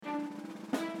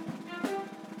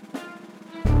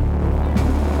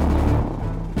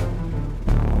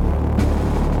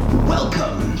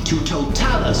to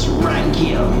Totalis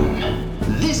Rankium.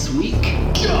 This week,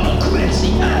 John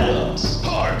Quincy Adams,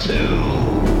 Part 2.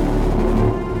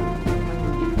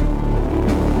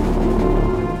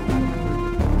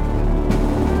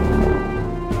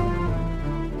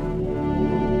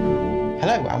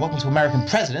 Hello and welcome to American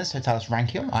Presidents, Totalis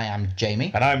Rankium. I am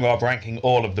Jamie. And I'm Rob, ranking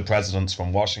all of the presidents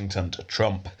from Washington to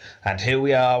Trump. And here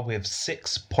we are with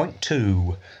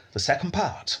 6.2, the second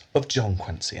part of John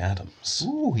Quincy Adams.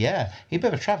 Ooh, yeah. He's a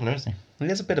bit of a traveller, isn't he?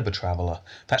 He is a bit of a traveller.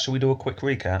 In fact, shall we do a quick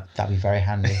recap? That'd be very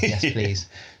handy. Yes, please.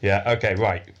 Yeah, okay,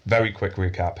 right. Very quick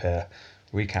recap here.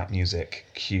 Recap music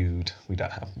cued. We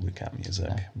don't have recap music.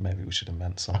 No. Maybe we should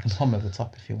invent some. I can hum over the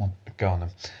top if you want. Go on then.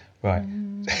 Right.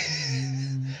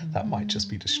 That might just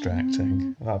be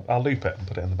distracting. I'll loop it and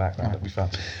put it in the background. It'll be fun.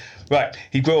 Right.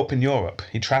 He grew up in Europe.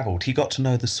 He travelled. He got to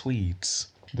know the Swedes.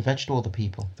 The vegetable or the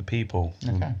people? The people.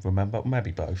 Okay. Remember?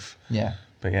 Maybe both. Yeah.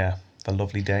 But yeah, the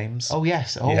lovely dames. Oh,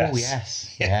 yes. Oh,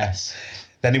 yes. Yes.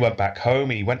 Then he went back home.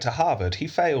 He went to Harvard. He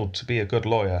failed to be a good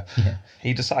lawyer. Yeah.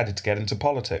 He decided to get into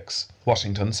politics.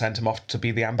 Washington sent him off to be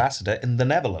the ambassador in the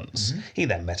Netherlands. Mm-hmm. He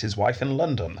then met his wife in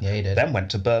London. Yeah, he did. Then went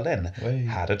to Berlin. Hey.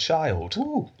 Had a child.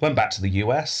 Ooh. Went back to the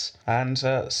US and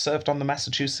served on the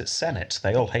Massachusetts Senate.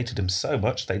 They all hated him so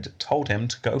much they told him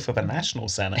to go for the National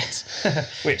Senate,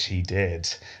 which he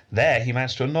did. There he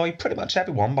managed to annoy pretty much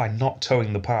everyone by not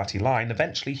towing the party line.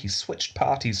 Eventually he switched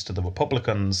parties to the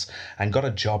Republicans and got a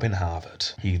job in Harvard.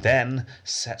 He then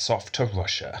sets off to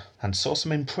Russia and saw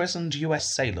some imprisoned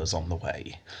US sailors on the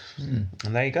way.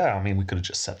 And there you go. I mean, we could have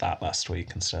just said that last week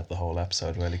instead of the whole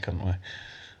episode, really, couldn't we?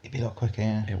 It'd be a lot quicker,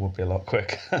 yeah. It would be a lot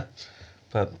quicker.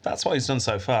 But that's what he's done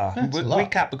so far.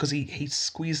 Recap, because he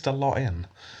squeezed a lot in.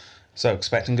 So,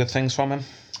 expecting good things from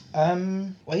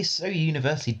him? Well, he's so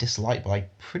universally disliked by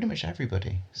pretty much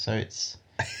everybody. So it's...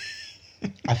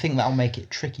 I think that'll make it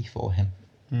tricky for him.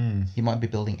 He might be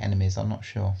building enemies, I'm not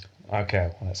sure. Okay,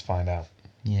 well, let's find out.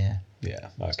 Yeah. Yeah,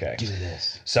 okay. Do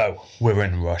this. So, we're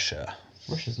in Russia.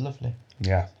 Russia's lovely.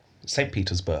 Yeah. St.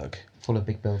 Petersburg. Full of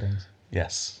big buildings.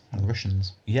 Yes. And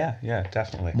Russians. Yeah,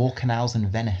 definitely. More canals than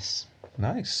Venice.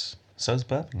 Nice. So's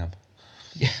Birmingham.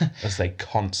 Yeah. As they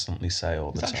constantly say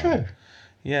all the time. Is that true?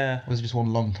 Yeah. Or was it just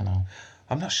one long canal?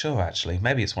 I'm not sure, actually.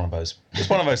 Maybe it's one of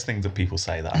those things that people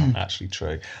say that aren't actually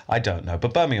true. I don't know.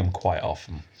 But Birmingham quite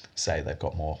often say they've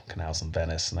got more canals than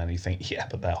Venice, and then you think, yeah,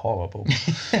 but they're horrible.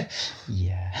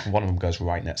 Yeah. One of them goes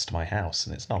right next to my house,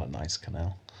 and it's not a nice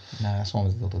canal. No, that's one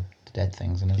with all the dead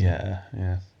things in it.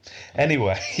 Yeah.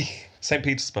 Anyway, St.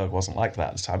 Petersburg wasn't like that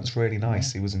at the time. It's really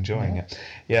nice. He was enjoying it.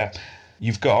 Yeah.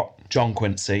 You've got John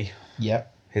Quincy.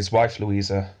 Yep. His wife,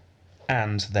 Louisa,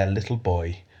 and their little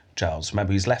boy, Charles.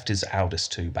 Remember, he's left his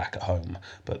eldest two back at home,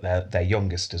 but their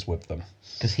youngest is with them.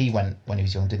 Because he went when he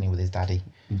was young, didn't he, with his daddy?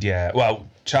 Yeah, well,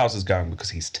 Charles is going because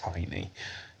he's tiny.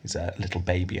 He's a little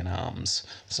baby in arms,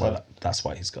 so that's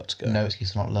why he's got to go. No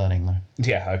excuse for not learning, though.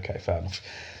 Yeah, okay, fair enough.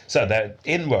 So they're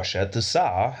in Russia. The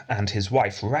Tsar and his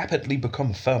wife rapidly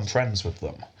become firm friends with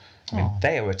them. I mean,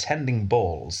 they are attending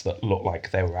balls that look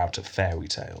like they were out of fairy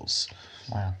tales.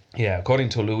 Wow. Yeah, according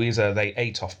to Louisa, they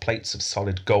ate off plates of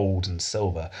solid gold and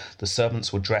silver. The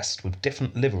servants were dressed with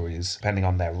different liveries, depending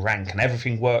on their rank, and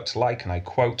everything worked like, and I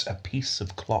quote, a piece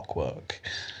of clockwork.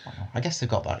 Wow. I guess they've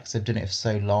got that because they've done it for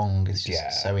so long. It's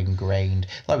just so ingrained.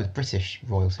 Like with British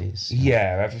royalties.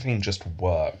 Yeah, everything just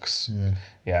works.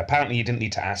 Yeah, apparently you didn't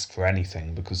need to ask for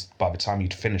anything because by the time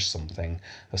you'd finish something,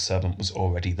 a servant was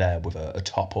already there with a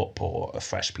top-up or a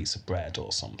fresh piece of bread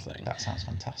or something. That sounds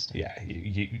fantastic. Yeah,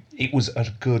 it was a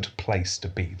good place to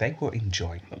be. They were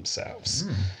enjoying themselves.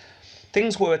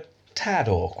 Things were a tad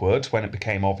awkward when it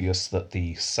became obvious that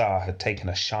the Tsar had taken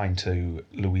a shine to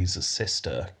Louisa's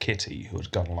sister, Kitty, who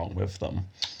had gone along with them.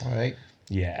 Right.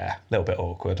 Yeah, a little bit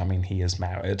awkward. I mean, he is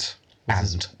married.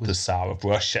 The Tsar of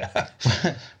Russia.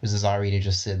 Was the Tsarina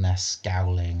just sitting there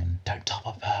scowling and don't top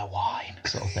up her wine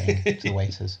sort of thing to the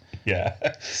waiters? Yeah.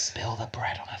 Spill the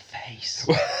bread on her face.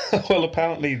 Well,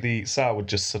 apparently the Tsar would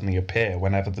just suddenly appear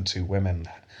whenever the two women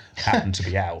happened to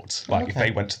be out. Like if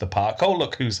they went to the park, oh,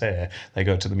 look who's here. They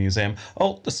go to the museum,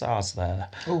 oh, the Tsar's there.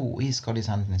 Oh, he's got his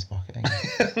hand in his pocket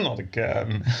again. Not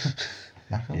again.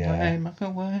 Back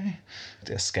away.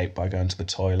 They escape by going to the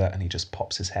toilet and he just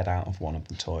pops his head out of one of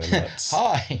the toilets.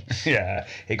 Hi! Yeah,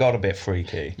 it got a bit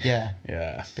freaky. Yeah.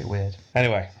 Yeah. Bit weird.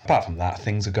 Anyway, apart from that,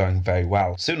 things are going very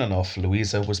well. Soon enough,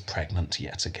 Louisa was pregnant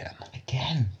yet again.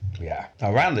 Again? Yeah.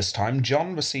 Around this time,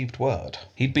 John received word.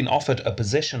 He'd been offered a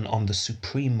position on the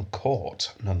Supreme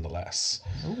Court, nonetheless.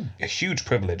 Ooh. A huge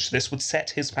privilege. This would set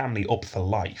his family up for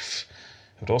life.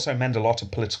 It would also mend a lot of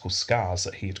political scars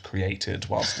that he had created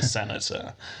whilst a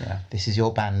senator. Yeah. This is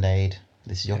your Band-Aid.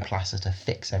 This is your plaster to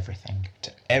fix everything.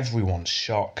 To everyone's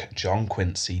shock, John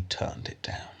Quincy turned it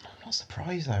down. I'm not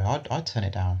surprised though. I'd turn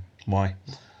it down. Why?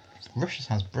 Russia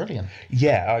sounds brilliant.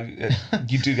 Yeah,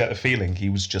 you do get the feeling he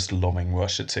was just loving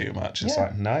Russia too much. It's Yeah.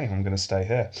 like, no, I'm going to stay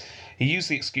here. He used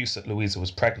the excuse that Louisa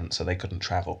was pregnant so they couldn't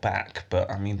travel back.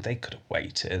 But, I mean, they could have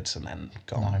waited and then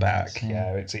gone 9 back. months,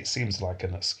 yeah. It seems like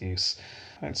an excuse.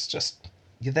 It's just,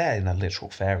 you're there in a literal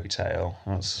fairy tale.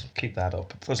 Let's keep that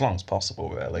up for as long as possible,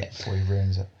 really. Yeah, before he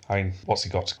ruins it. I mean, what's he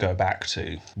got to go back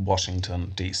to?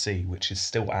 Washington, D.C., which is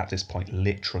still at this point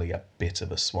literally a bit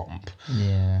of a swamp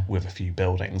Yeah. with a few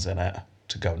buildings in it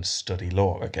to go and study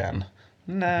law again.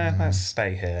 Nah, let's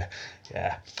stay here.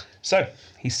 Yeah. So,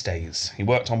 he stays. He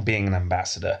worked on being an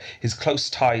ambassador. His close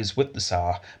ties with the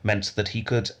Tsar meant that he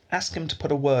could ask him to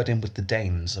put a word in with the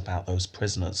Danes about those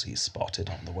prisoners he spotted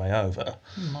on the way over.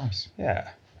 Nice.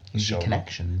 Yeah. Easy enough-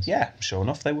 connections. Yeah, sure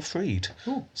enough, they were freed.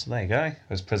 Ooh. So there you go.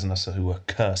 Those prisoners who were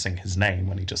cursing his name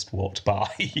when he just walked by.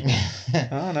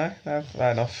 Oh, no,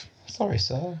 fair enough. Sorry,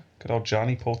 sir. Good old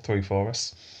Johnny pulled through for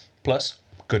us. Plus,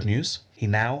 good news, he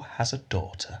now has a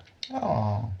daughter.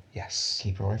 Oh, Yes.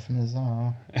 keep her away from the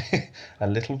Tsar. A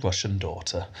little Russian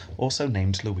daughter, also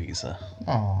named Louisa.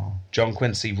 Oh, John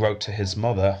Quincy wrote to his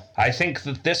mother, I think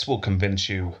that this will convince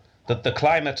you that the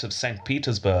climate of St.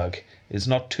 Petersburg is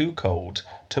not too cold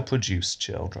to produce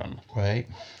children. wait.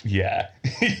 Yeah,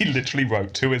 he literally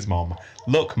wrote to his mom,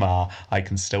 look, Ma, I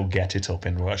can still get it up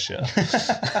in Russia.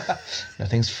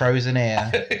 Nothing's frozen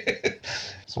here.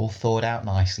 It's all thawed out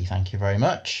nicely, thank you very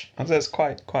much. And that's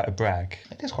quite a brag.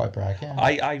 It is quite brag, yeah.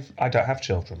 I don't have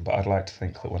children, but I'd like to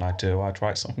think that when I do, I'd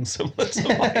write something similar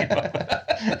to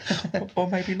mine. Or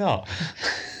maybe not.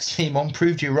 See, Mum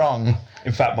proved you wrong.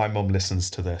 In fact, my mum listens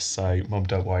to this, so Mum,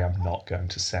 don't worry, I'm not going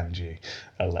to send you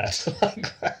a letter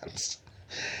like that.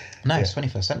 No, it's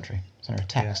 21st century. Send her a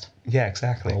text. Yeah,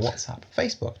 exactly. Or WhatsApp.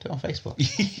 Facebook. Do it on Facebook.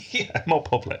 Yeah, more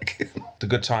public. The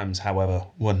good times, however,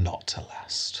 were not to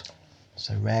last.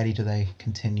 So rarely do they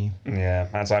continue. Yeah,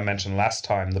 as I mentioned last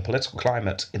time, the political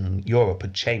climate in Europe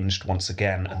had changed once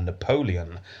again, and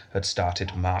Napoleon had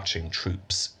started marching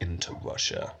troops into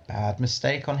Russia. Bad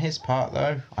mistake on his part,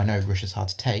 though. I know Russia's hard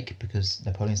to take because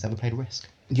Napoleon's never played Risk.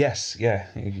 Yes, yeah.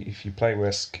 If you play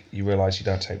Risk, you realise you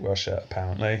don't take Russia,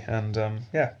 apparently. And,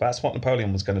 yeah, that's what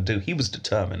Napoleon was going to do. He was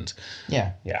determined.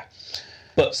 Yeah. Yeah.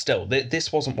 But still,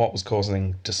 this wasn't what was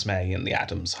causing dismay in the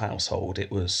Adams household.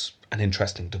 It was an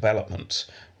interesting development.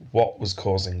 What was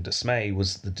causing dismay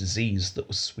was the disease that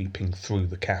was sweeping through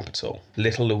the capital.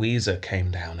 Little Louisa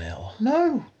came down ill.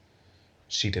 No.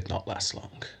 She did not last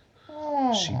long.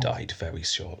 Oh. She died very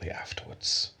shortly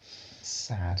afterwards.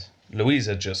 Sad.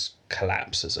 Louisa just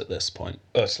collapses at this point,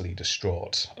 utterly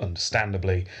distraught,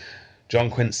 understandably. John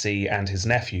Quincy and his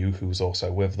nephew, who was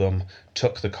also with them,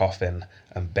 took the coffin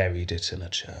and buried it in a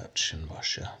church in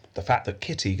Russia. The fact that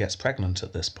Kitty gets pregnant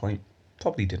at this point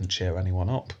probably didn't cheer anyone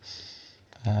up.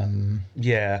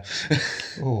 Yeah.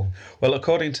 Oh. Well,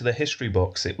 according to the history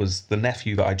books, it was the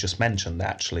nephew that I just mentioned that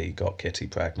actually got Kitty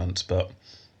pregnant, but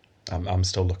I'm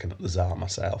still looking at the Tsar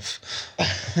myself.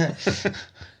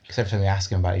 Because every time we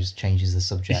ask him about it, he just changes the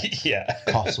subject. Yeah.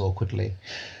 Coughs awkwardly.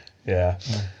 Yeah.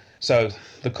 So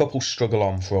the couple struggle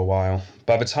on for a while.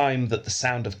 By the time that the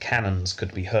sound of cannons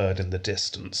could be heard in the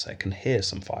distance, they can hear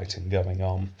some fighting going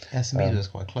on. Yeah, St. Petersburg's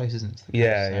quite close, isn't it? to the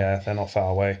Yeah, coast, so- yeah, they're not far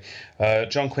away.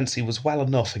 John Quincy was well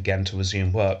enough again to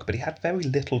resume work, but he had very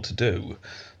little to do.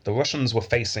 The Russians were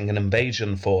facing an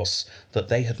invasion force that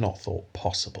they had not thought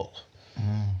possible.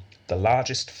 The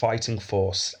largest fighting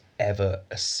force ever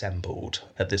assembled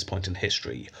at this point in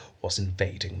history was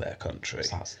invading their country.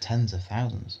 So that's tens of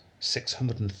thousands.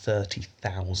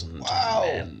 630,000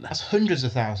 men. That's hundreds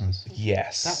of thousands.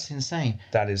 Yes. That's insane.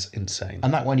 That is insane.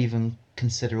 And that won't even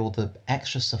consider all the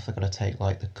extra stuff they've got to take,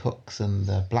 like the cooks and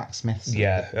the blacksmiths, and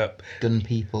Yeah. the gun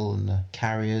people and the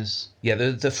carriers. Yeah,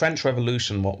 the French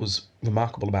Revolution, what was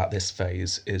remarkable about this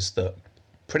phase is that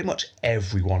pretty much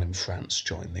everyone in France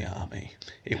joined the army.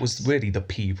 It was really the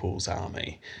people's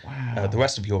army. Wow. The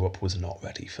rest of Europe was not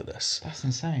ready for this. That's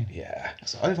insane. Yeah.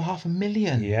 That's over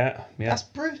 500,000. Yeah, yeah. That's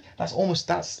brutal. That's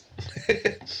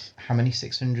how many?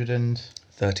 600 and...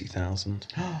 30,000.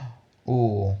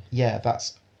 Oh, yeah,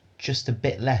 that's just a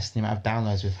bit less than the amount of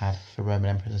downloads we've had for Roman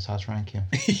Emperor Tatar's Ranking.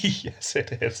 Yes,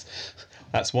 it is.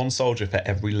 That's one soldier for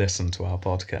every listen to our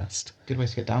podcast. Good way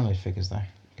to get download figures, though.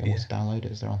 Get more Yeah. to download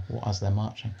it as they're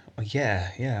marching. Oh,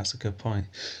 yeah, that's a good point.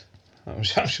 I'm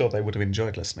sure they would have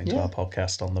enjoyed listening to Yeah. our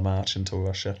podcast on the march into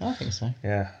Russia. I think so.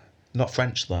 Yeah. Not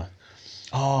French, though.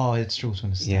 Oh, it's true to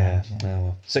Yeah, understand.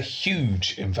 well. It's a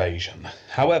huge invasion.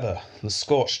 However, the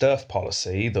scorched earth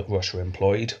policy that Russia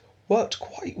employed worked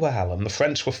quite well, and the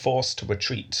French were forced to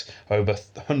retreat over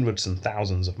hundreds and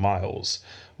thousands of miles,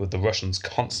 with the Russians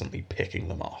constantly picking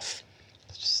them off.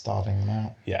 Just starving them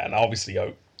out. Yeah, and obviously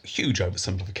a huge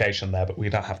oversimplification there, but we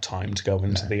don't have time to go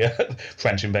into the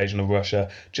French invasion of Russia.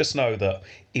 Just know that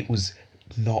it was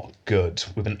not good,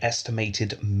 with an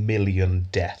estimated 1 million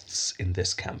deaths in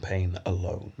this campaign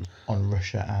alone. On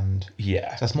Russia and...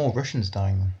 Yeah. So that's more Russians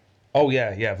dying then. Oh,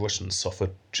 yeah, Russians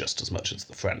suffered just as much as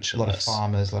the French. A lot of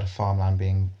farmers, a lot of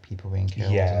farmland people being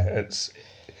killed. Yeah, it's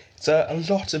a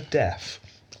lot of death.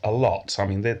 A lot. I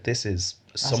mean, this is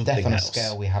something death on else. a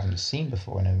scale we haven't seen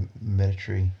before in a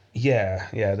military... Yeah,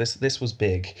 this was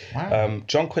big. Wow.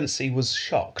 John Quincy was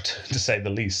shocked, to say the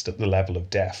least, at the level of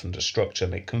death and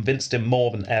destruction. It convinced him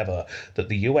more than ever that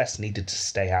the US needed to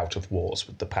stay out of wars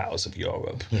with the powers of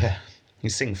Europe. Yeah.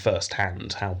 He's seeing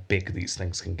firsthand how big these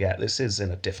things can get. This is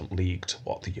in a different league to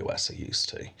what the US are used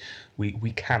to.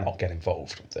 We cannot get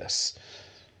involved with this.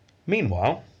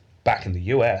 Meanwhile, back in the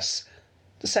US,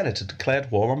 the Senate had declared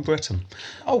war on Britain.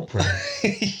 Oh,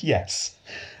 brilliant. Yes.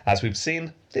 As we've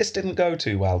seen, this didn't go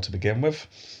too well to begin with.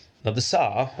 Now, the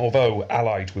Tsar, although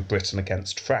allied with Britain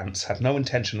against France, had no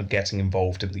intention of getting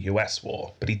involved in the US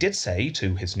war. But he did say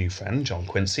to his new friend, John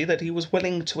Quincy, that he was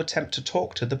willing to attempt to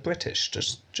talk to the British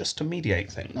just to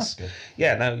mediate things. That's good.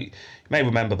 Yeah, now, you may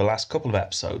remember the last couple of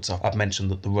episodes, I've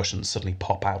mentioned that the Russians suddenly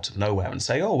pop out of nowhere and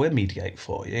say, oh, we'll mediate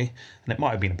for you. And it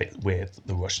might have been a bit weird that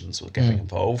the Russians were getting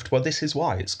involved. Well, this is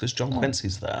why. It's because John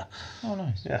Quincy's there. Oh,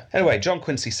 nice. Yeah. Anyway, John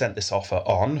Quincy sent this offer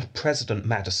on. President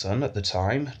Madison, at the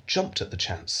time, jumped at the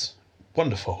chance.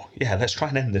 Wonderful. Yeah, let's try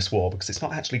and end this war because it's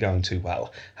not actually going too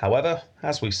well. However,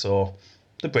 as we saw,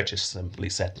 the British simply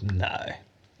said, no,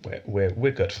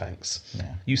 we're good, thanks.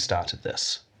 Yeah. You started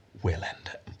this. We'll end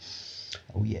it.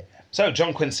 Oh, yeah. So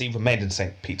John Quincy remained in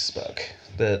St. Petersburg.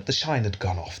 The shine had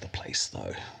gone off the place,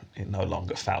 though. It no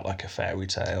longer felt like a fairy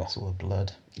tale. It's all the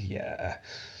blood. Yeah.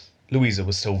 Louisa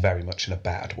was still very much in a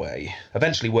bad way.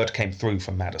 Eventually word came through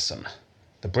from Madison.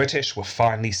 The British were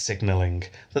finally signalling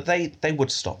that they would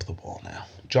stop the war now.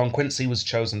 John Quincy was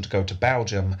chosen to go to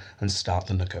Belgium and start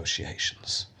the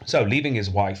negotiations. So, leaving his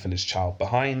wife and his child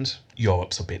behind,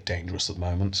 Europe's a bit dangerous at the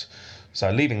moment. So,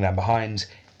 leaving them behind,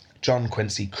 John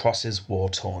Quincy crosses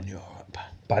war-torn Europe.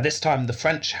 By this time, the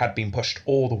French had been pushed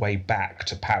all the way back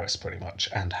to Paris, pretty much,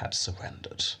 and had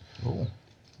surrendered. Ooh.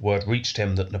 Word reached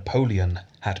him that Napoleon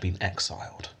had been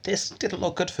exiled. This didn't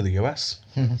look good for the US.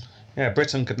 Yeah,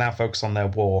 Britain could now focus on their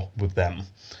war with them,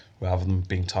 rather than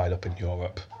being tied up in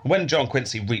Europe. When John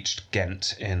Quincy reached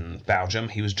Ghent in Belgium,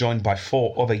 he was joined by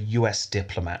 4 other US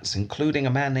diplomats, including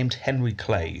a man named Henry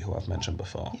Clay, who I've mentioned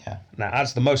before. Yeah. Now,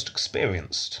 as the most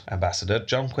experienced ambassador,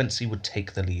 John Quincy would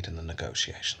take the lead in the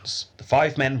negotiations. The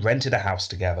 5 men rented a house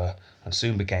together and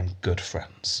soon became good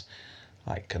friends.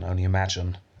 I can only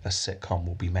imagine a sitcom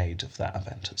will be made of that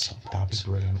event at some point. That'd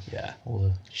be brilliant. Yeah. All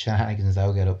the shenanigans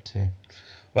they'll get up to.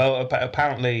 Well,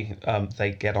 apparently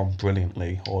they get on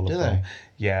brilliantly, all of Do them. they?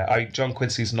 Yeah, John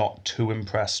Quincy's not too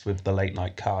impressed with the late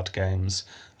night card games,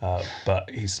 but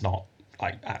he's not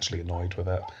actually annoyed with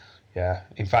it. Yeah,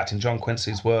 in fact, in John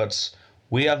Quincy's words,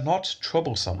 we are not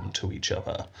troublesome to each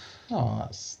other. Oh,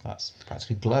 that's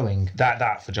practically glowing.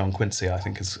 That for John Quincy, I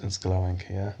think, is glowing.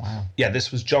 Yeah. Wow. Yeah, this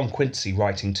was John Quincy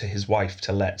writing to his wife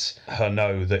to let her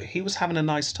know that he was having a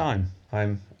nice time.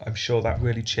 I'm sure that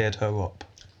really cheered her up.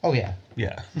 Oh, yeah.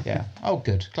 Yeah. Yeah. Oh,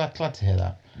 good. Glad to hear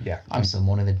that. Yeah. I'm still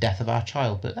mourning the death of our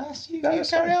child, but you That's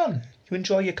carry fine. on. You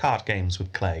enjoy your card games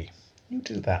with Clay. You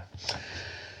do that.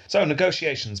 So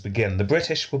negotiations begin. The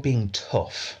British were being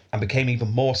tough, and became even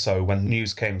more so when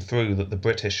news came through that the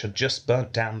British had just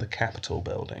burnt down the Capitol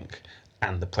building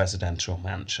and the presidential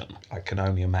mansion. I can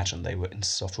only imagine they were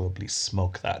insufferably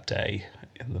smug that day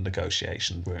in the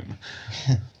negotiation room.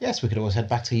 Yes, we could always head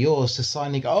back to yours to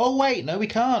sign the... Oh, wait, no, we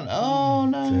can't. Oh,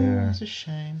 no, dear. it's a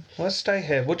shame. Well, let's stay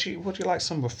here. Would you like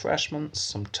some refreshments,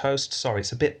 some toast? Sorry,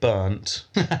 it's a bit burnt.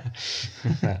 Yeah.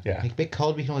 It's a bit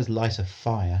cold, we can always light a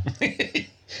fire.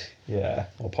 Yeah,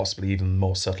 or possibly even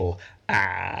more subtle.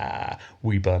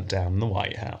 We burnt down the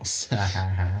White House.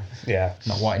 Yeah.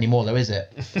 Not white anymore, though, is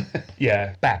it?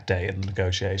 Yeah, bad day at the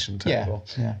negotiation table.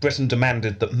 Yeah. Britain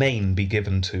demanded that Maine be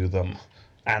given to them,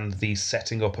 and the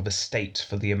setting up of a state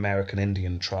for the American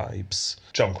Indian tribes.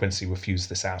 John Quincy refused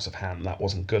this out of hand. That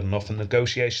wasn't good enough, and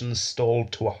negotiations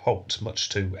stalled to a halt, much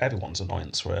to everyone's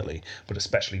annoyance, really, but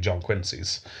especially John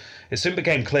Quincy's. It soon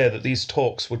became clear that these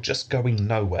talks were just going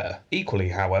nowhere. Equally,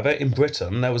 however, in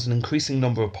Britain, there was an increasing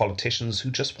number of politicians who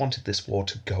just wanted this war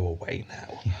to go away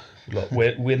now. Look,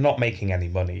 we're not making any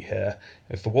money here.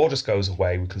 If the war just goes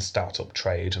away, we can start up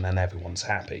trade and then everyone's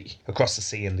happy. Across the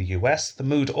sea in the US, the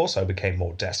mood also became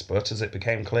more desperate as it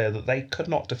became clear that they could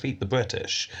not defeat the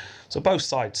British. So both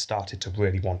sides started to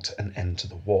really want an end to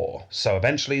the war. So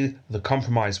eventually, the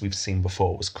compromise we've seen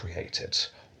before was created.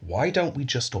 Why don't we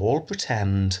just all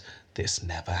pretend this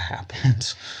never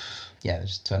happened? Yeah, they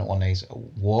just turn up one day and say,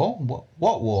 war?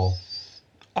 What war?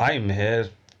 I'm here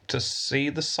to see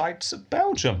the sights of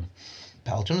Belgium.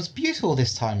 Belgium's beautiful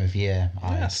this time of year,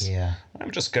 Yes. I hear.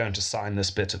 I'm just going to sign this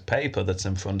bit of paper that's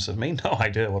in front of me. No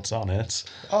idea what's on it.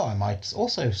 Oh, I might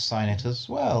also sign it as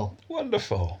well.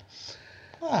 Wonderful.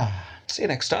 Ah, See you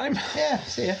next time. yeah,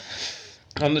 see ya.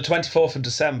 On the 24th of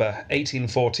December,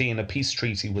 1814, a peace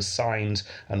treaty was signed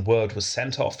and word was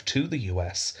sent off to the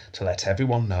US to let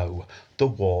everyone know the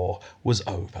war was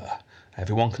over.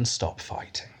 Everyone can stop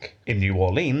fighting. In New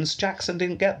Orleans, Jackson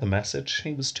didn't get the message.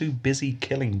 He was too busy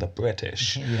killing the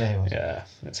British. Yeah, it was. Yeah,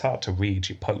 it's hard to read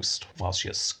your post whilst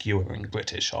you're skewering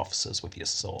British officers with your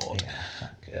sword.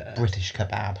 Yeah. British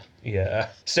kebab. Yeah.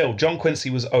 Still, John Quincy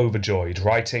was overjoyed,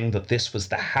 writing that this was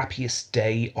the happiest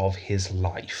day of his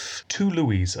life. To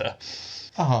Louisa.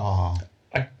 Ah,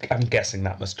 I'm guessing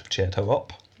that must have cheered her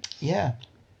up. yeah.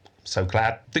 So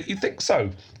glad that you think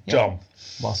so, John.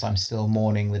 Whilst I'm still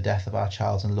mourning the death of our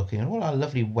child and looking at all our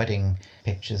lovely wedding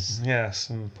pictures,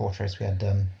 Yes, and portraits we had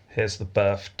done. here's the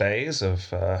birthdays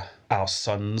of our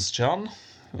sons, John.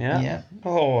 Yeah. Yeah.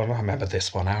 Oh, I remember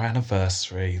this one, our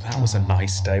anniversary. That was a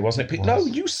nice day, wasn't it? was. No,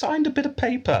 you signed a bit of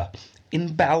paper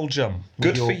in Belgium.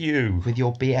 Good for you. With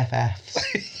your BFFs.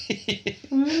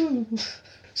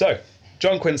 So,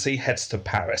 John Quincy heads to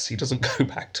Paris. He doesn't go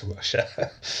back to Russia.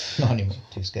 Not anymore,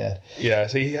 too scared. Yeah,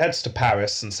 so he heads to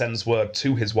Paris and sends word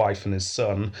to his wife and his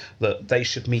son that they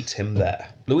should meet him there.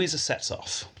 Louisa sets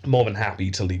off, more than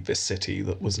happy to leave this city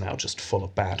that was now just full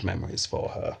of bad memories for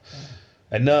her.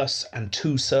 A nurse and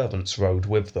 2 servants rode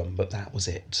with them, but that was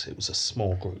it. It was a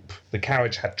small group. The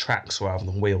carriage had tracks rather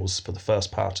than wheels for the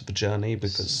first part of the journey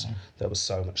because there was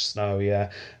so much snow,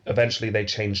 yeah. Eventually they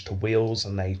changed to wheels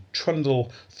and they trundle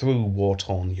through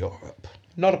war-torn Europe.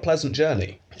 Not a pleasant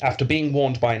journey. After being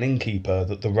warned by an innkeeper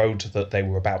that the road that they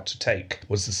were about to take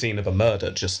was the scene of a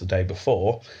murder just the day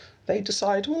before, they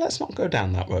decide, well, let's not go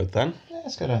down that road then. Yeah,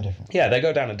 let's go down different. Yeah, they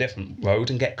go down a different road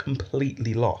and get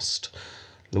completely lost.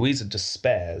 Louisa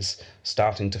despairs,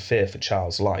 starting to fear for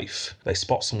Charles' life. They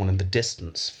spot someone in the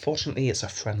distance. Fortunately, it's a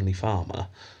friendly farmer.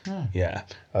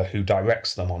 Who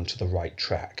directs them onto the right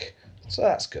track. So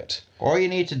that's good. All you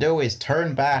need to do is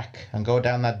turn back and go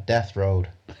down that death road.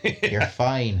 You're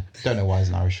fine. Don't know why he's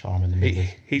an Irish farmer in the movie.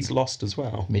 He's lost as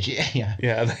well. Midget, yeah.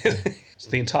 Yeah,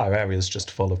 the entire area is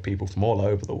just full of people from all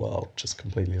over the world, just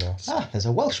completely lost. Ah, there's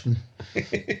a Welshman.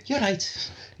 You're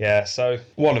right. Yeah, so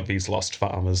one of these lost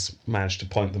farmers managed to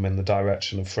point them in the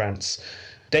direction of France.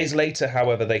 Days later,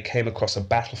 however, they came across a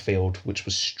battlefield which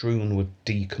was strewn with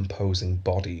decomposing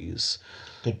bodies.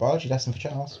 Good biology lesson for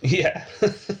Charles. Yeah.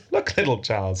 Look, little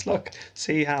Charles, look.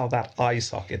 See how that eye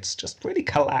socket's just really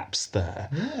collapsed there.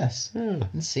 Yes. And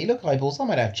see, look, eyeballs. I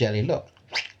might have jelly. Look.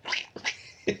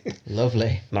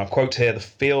 Lovely. And I quote here, the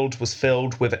field was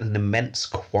filled with an immense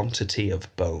quantity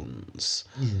of bones.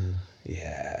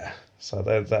 Yeah. So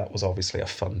that was obviously a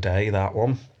fun day, that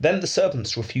one. Then the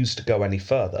servants refused to go any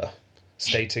further,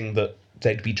 stating that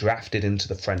they'd be drafted into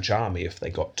the French army if they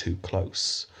got too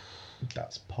close.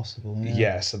 That's possible.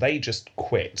 Yeah, so they just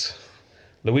quit.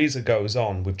 Louisa goes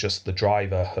on with just the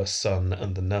driver, her son,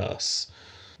 and the nurse.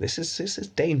 This is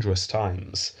dangerous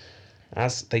times,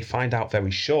 as they find out very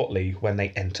shortly when they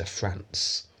enter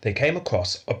France. They came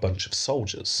across a bunch of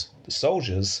soldiers. The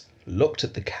soldiers looked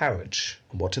at the carriage.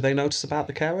 And what did they notice about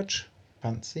the carriage?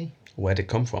 Fancy. Where'd it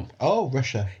come from? Oh,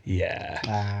 Russia. Yeah.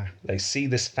 Ah. They see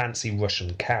this fancy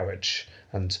Russian carriage,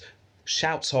 and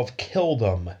shouts of "kill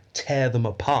them, tear them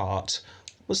apart"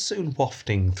 was soon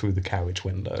wafting through the carriage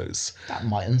windows. That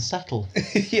might unsettle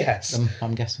Yes, them,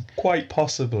 I'm guessing. quite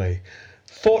possibly.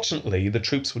 Fortunately, the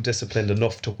troops were disciplined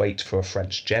enough to wait for a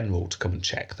French general to come and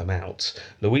check them out.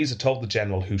 Louisa told the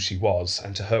general who she was,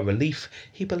 and to her relief,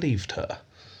 he believed her.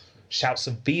 Shouts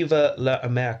of "Vive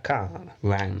l'Américain"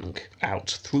 rang out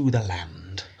through the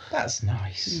land. That's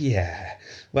nice. Yeah,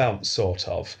 well, sort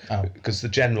of. Oh. Because the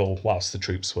general, whilst the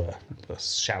troops were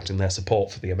shouting their support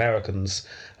for the Americans,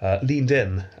 leaned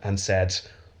in and said,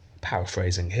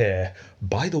 paraphrasing here,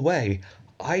 "By the way,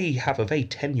 I have a very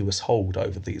tenuous hold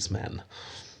over these men.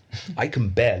 I can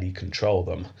barely control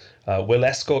them. We'll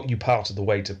escort you part of the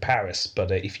way to Paris,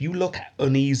 but if you look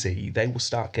uneasy, they will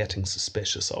start getting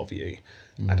suspicious of you,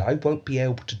 and I won't be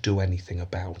able to do anything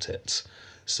about it.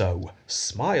 So,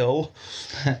 smile.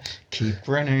 Keep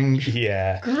grinning.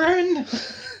 Yeah. Grin!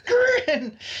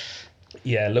 Grin!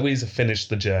 Yeah, Louisa finished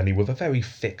the journey with a very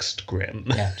fixed grin.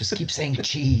 Yeah, just keep saying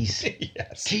cheese.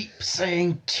 Yes. Keep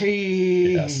saying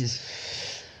cheese.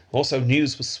 Yes. Also,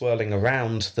 news was swirling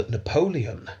around that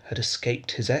Napoleon had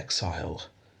escaped his exile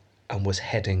and was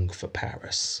heading for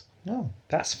Paris. Oh.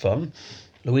 That's fun.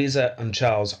 Louisa and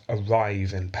Charles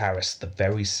arrive in Paris the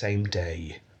very same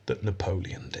day that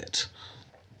Napoleon did.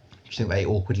 Do you think they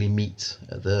awkwardly meet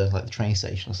at the train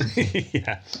station or something?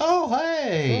 Yeah. Oh,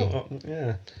 hey! Oh,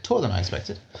 yeah. Taller than I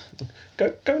expected.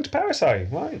 Going to Paris, are you?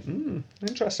 Right.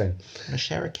 Interesting. Want to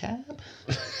share a cab?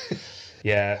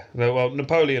 Yeah. Well,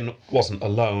 Napoleon wasn't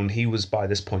alone. He was, by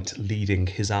this point, leading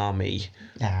his army,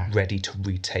 ready to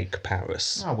retake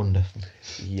Paris. Oh, wonderful.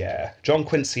 Yeah. John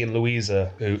Quincy and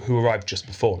Louisa, who arrived just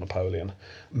before Napoleon,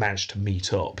 managed to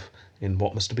meet up in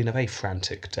what must have been a very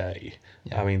frantic day.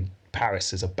 Yeah. I mean,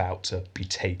 Paris is about to be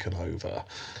taken over.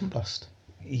 Combust.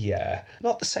 Yeah.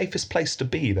 Not the safest place to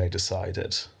be, they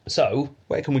decided. So,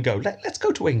 where can we go? Let's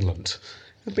go to England.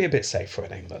 It'll be a bit safer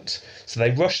in England. So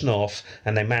they rushed north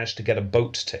and they managed to get a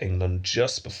boat to England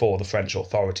just before the French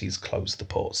authorities closed the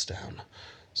ports down.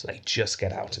 So they just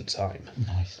get out in time.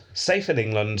 Nice. Safe in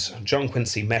England, John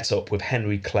Quincy met up with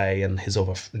Henry Clay and his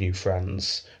other new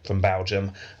friends from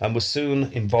Belgium and was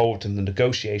soon involved in the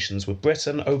negotiations with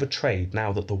Britain over trade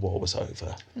now that the war was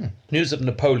over. News of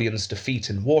Napoleon's defeat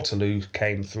in Waterloo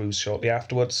came through shortly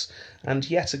afterwards, and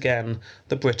yet again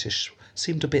the British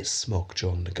seemed a bit smug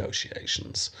during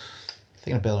negotiations.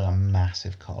 Thinking of building a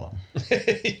massive column.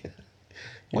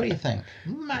 What do you think?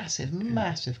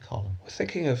 Massive column. We're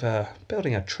thinking of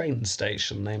building a train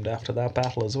station named after that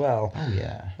battle as well. Oh,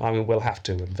 yeah. I mean, we'll have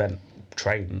to invent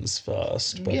trains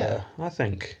first, but Yeah. I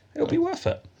think it'll be worth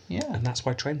it. Yeah. And that's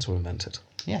why trains were invented.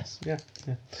 Yes. Yeah.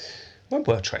 When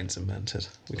were trains invented?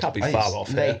 We can't be far off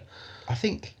here. I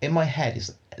think in my head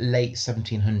it's late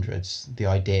 1700s, the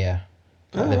idea.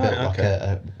 Oh, They right, built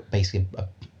okay. basically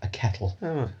a kettle.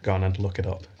 Oh, go on and look it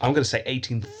up. I'm going to say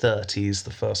 1830s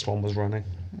the first one was running.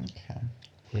 Okay.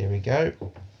 Here we go.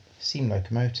 Steam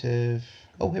locomotive.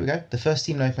 Oh, here we go. The first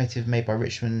steam locomotive made by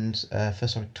Richmond,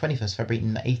 21st February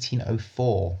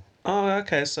 1804. Oh,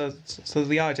 okay. So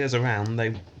the idea's around.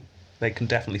 They can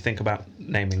definitely think about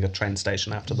naming a train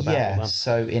station after the battle. Yeah, Then.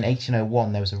 so in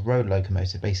 1801 there was a road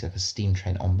locomotive, basically like a steam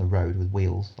train on the road with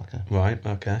wheels, like a Right.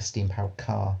 Okay. steam-powered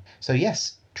car. So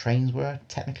yes, trains were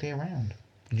technically around.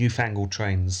 Newfangled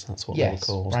trains. That's what they were Yes,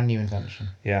 called. brand new invention.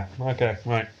 Yeah. Okay.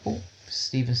 Right. Oh,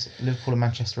 Liverpool and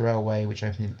Manchester Railway, which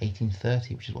opened in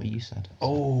 1830, which is what you said.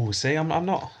 Oh, see, I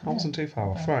wasn't too far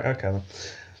off. Right. Okay. Then.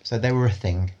 So they were a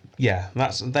thing. Yeah,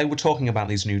 they were talking about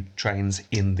these new trains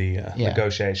in the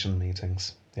negotiation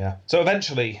meetings. Yeah. So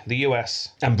eventually, the US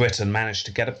and Britain managed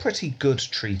to get a pretty good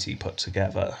treaty put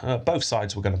together. Both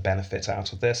sides were going to benefit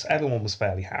out of this. Everyone was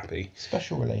fairly happy.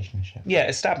 Special relationship. Yeah,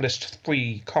 established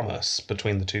free commerce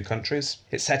between the two countries.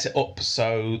 It set it up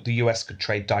so the US could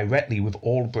trade directly with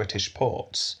all British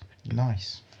ports,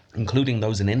 Nice. including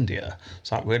those in India.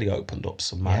 So that really opened up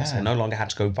some matters. Yeah. They no longer had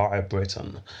to go via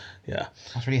Britain. Yeah.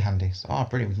 That's really handy. So,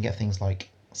 brilliant. We can get things like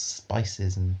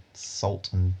spices and salt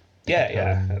and pepper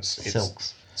and It's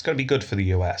silks. It's going to be good for the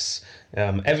US.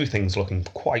 Everything's looking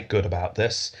quite good about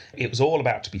this. It was all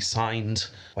about to be signed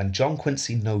when John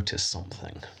Quincy noticed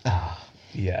something. Ah,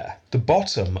 Yeah. The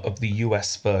bottom of the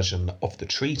US version of the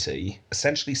treaty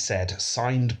essentially said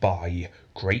signed by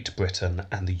Great Britain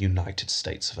and the United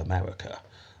States of America.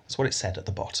 That's what it said at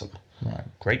the bottom. right.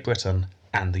 Great Britain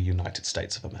and the United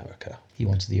States of America. He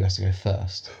wanted the US to go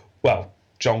first. Well,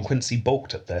 John Quincy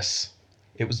balked at this.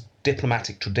 It was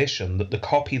diplomatic tradition that the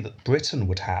copy that Britain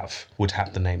would have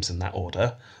the names in that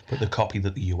order, but the copy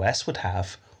that the US would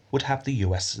have the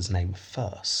US's name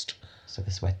first. So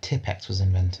this is where Tipex was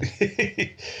invented.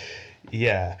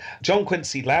 Yeah. John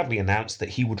Quincy loudly announced that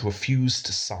he would refuse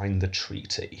to sign the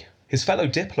treaty. His fellow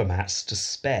diplomats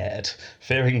despaired,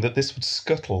 fearing that this would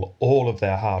scuttle all of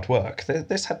their hard work.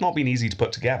 This had not been easy to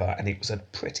put together, and it was a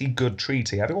pretty good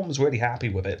treaty. Everyone was really happy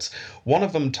with it. One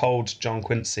of them told John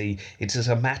Quincy, "It is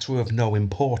a matter of no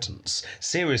importance.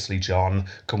 Seriously, John,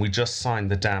 can we just sign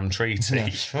the damn treaty?" Yeah,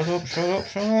 shut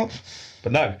up.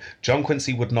 But no, John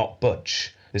Quincy would not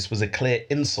budge. This was a clear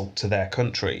insult to their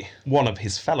country. One of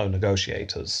his fellow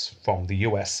negotiators from the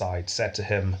US side said to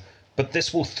him, "But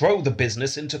this will throw the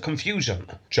business into confusion."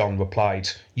 John replied,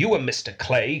 "You and Mr.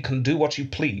 Clay can do what you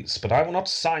please, but I will not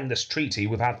sign this treaty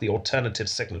without the alternative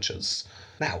signatures.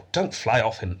 Now, don't fly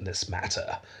off in this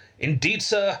matter. Indeed,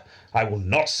 sir, I will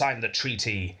not sign the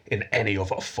treaty in any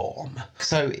other form."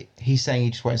 So he's saying he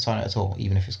just won't sign it at all,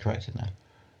 even if it's corrected now.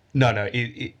 No,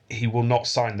 he will not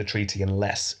sign the treaty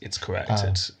unless it's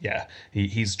corrected. Yeah,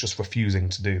 he's just refusing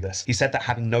to do this. He said that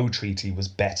having no treaty was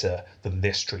better than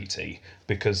this treaty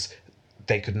because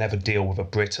they could never deal with a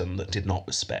Britain that did not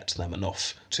respect them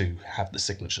enough to have the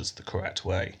signatures the correct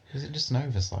way. Was it just an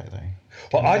oversight, though?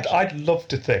 Well, I'd love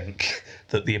to think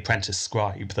that the apprentice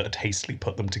scribe that had hastily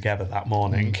put them together that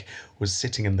morning was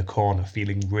sitting in the corner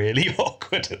feeling really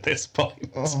awkward at this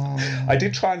point. Oh. I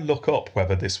did try and look up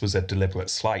whether this was a deliberate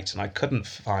slight, and I couldn't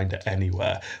find it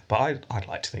anywhere, but I'd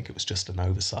like to think it was just an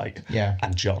oversight. Yeah.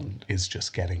 And John is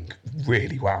just getting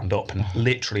really wound up, and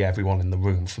literally everyone in the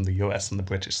room from the US and the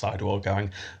British side are all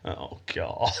going, oh,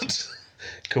 God,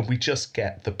 can we just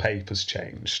get the papers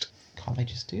changed? Can't they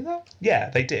just do that? Yeah,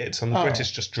 they did. And the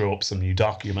British just drew up some new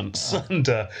documents and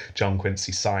John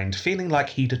Quincy signed, feeling like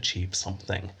he'd achieved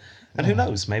something. And who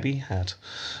knows, maybe he had.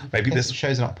 Maybe This this...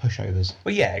 shows are not pushovers.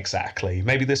 Well, yeah, exactly.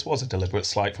 Maybe this was a deliberate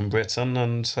slight from Britain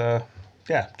and,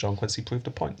 John Quincy proved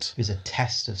a point. It was a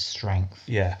test of strength.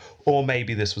 Yeah. Or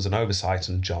maybe this was an oversight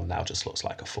and John now just looks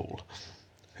like a fool.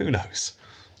 Who knows?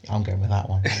 I'm going with that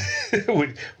one.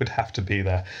 would have to be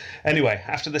there. Anyway,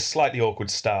 after this slightly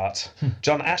awkward start,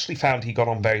 John actually found he got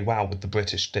on very well with the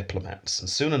British diplomats, and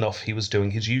soon enough he was doing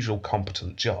his usual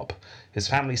competent job. His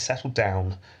family settled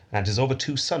down, and his other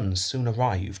 2 sons soon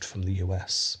arrived from the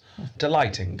US.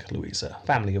 Delighting Louisa.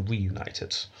 Family are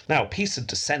reunited. Now, peace had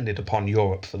descended upon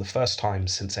Europe for the first time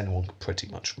since anyone could pretty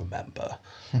much remember.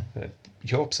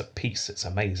 Europe's at peace, it's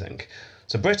amazing.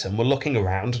 So Britain were looking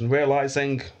around and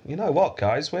realising, you know what,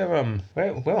 guys, we're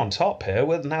on top here.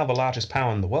 We're now the largest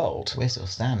power in the world. We're still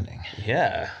standing.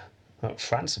 Yeah.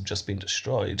 France have just been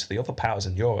destroyed. The other powers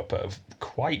in Europe are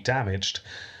quite damaged.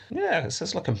 Yeah, this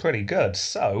is looking pretty good.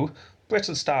 So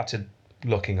Britain started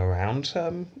looking around.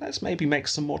 Let's maybe make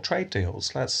some more trade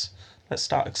deals. Let's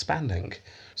start expanding.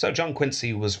 So John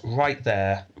Quincy was right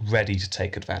there, ready to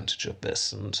take advantage of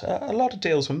this, and a lot of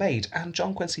deals were made, and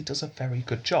John Quincy does a very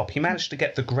good job. He managed to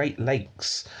get the Great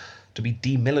Lakes to be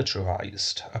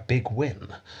demilitarized, a big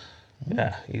win.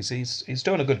 Yeah, he's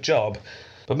doing a good job,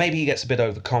 but maybe he gets a bit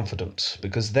overconfident,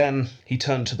 because then he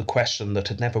turned to the question that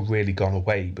had never really gone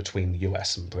away between the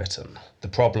US and Britain, the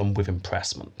problem with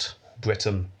impressment.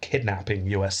 Britain kidnapping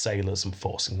US sailors and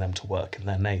forcing them to work in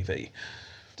their navy.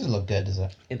 Doesn't look good, does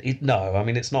it? No, I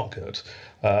mean, it's not good.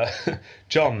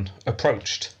 John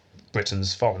approached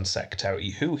Britain's Foreign Secretary,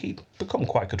 who he'd become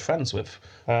quite good friends with,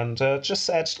 and just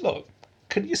said, look,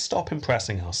 can you stop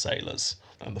impressing our sailors?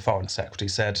 And the Foreign Secretary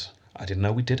said, I didn't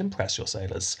know we did impress your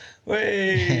sailors.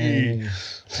 Whee!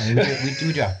 I mean,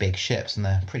 we do have big ships, and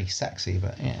they're pretty sexy,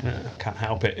 but yeah. Can't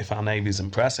help it if our navy's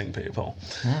impressing people.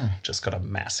 Just got a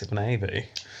massive navy.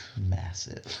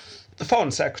 Massive. The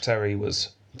Foreign Secretary was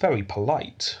very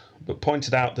polite, but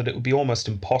pointed out that it would be almost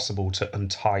impossible to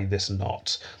untie this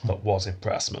knot that was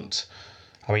impressment.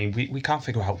 I mean, we can't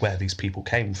figure out where these people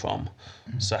came from,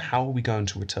 so how are we going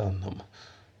to return them?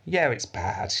 Yeah, it's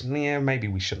bad. Yeah, maybe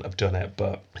we shouldn't have done it,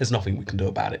 but there's nothing we can do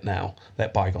about it now.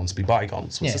 Let bygones be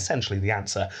bygones was essentially the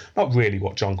answer. Not really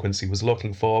what John Quincy was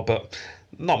looking for, but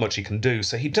not much he can do,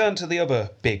 so he turned to the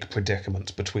other big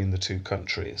predicament between the 2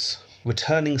 countries.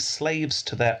 Returning slaves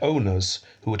to their owners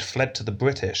who had fled to the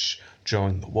British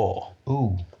during the war.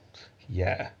 Ooh.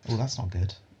 Yeah. Oh, that's not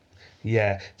good.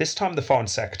 Yeah. This time the Foreign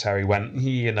Secretary went,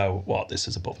 you know what, this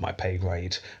is above my pay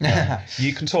grade.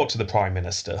 You can talk to the Prime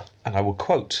Minister, and I will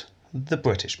quote the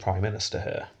British Prime Minister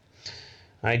here.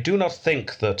 I do not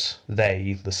think that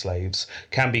they, the slaves,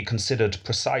 can be considered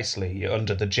precisely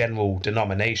under the general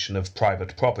denomination of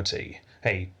private property.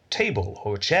 A table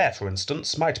or a chair, for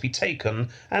instance, might be taken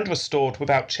and restored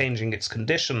without changing its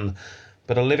condition,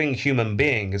 but a living human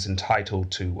being is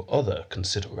entitled to other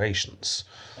considerations.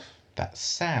 That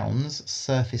sounds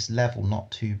surface level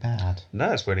not too bad.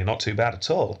 No, it's really not too bad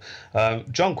at all.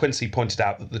 John Quincy pointed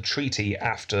out that the treaty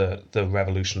after the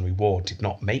Revolutionary War did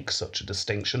not make such a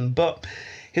distinction, but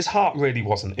his heart really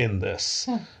wasn't in this.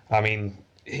 I mean,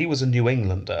 he was a New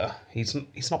Englander. He's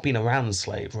not been around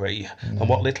slavery, and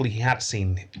what little he had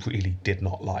seen really did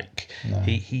not like. No.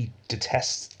 He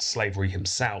detests slavery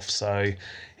himself, so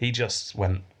he just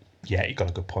went, yeah, you got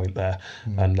a good point there,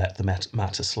 and let the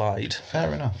matter slide.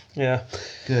 Fair enough. Yeah.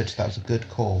 Good, that was a good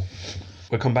call.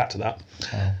 We'll come back to that.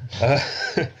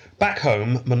 Oh. Back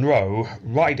home, Monroe,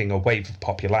 riding a wave of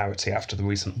popularity after the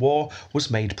recent war, was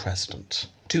made president.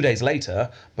 2 days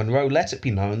later, Monroe let it be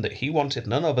known that he wanted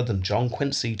none other than John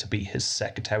Quincy to be his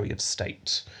Secretary of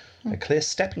State, a clear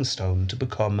stepping stone to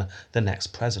become the next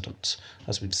president.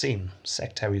 As we've seen,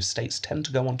 Secretary of States tend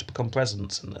to go on to become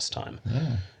presidents in this time.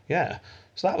 Yeah,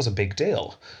 so that was a big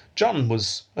deal. John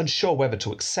was unsure whether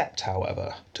to accept,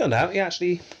 however. Turned out he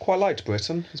actually quite liked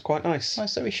Britain. It was quite nice. Oh,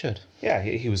 so he should. Yeah,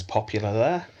 he was popular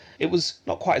there. It was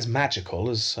not quite as magical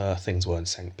as things were in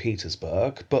St.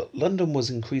 Petersburg, but London was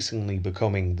increasingly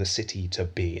becoming the city to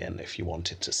be in if you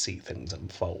wanted to see things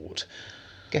unfold.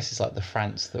 I guess it's like the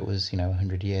France that was,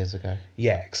 100 years ago.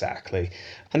 Yeah, exactly.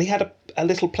 And he had a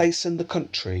little place in the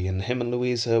country, and him and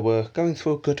Louisa were going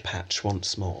through a good patch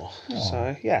once more. Aww.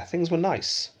 So, yeah, things were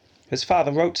nice. His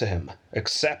father wrote to him,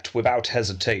 "Accept without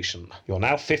hesitation. You're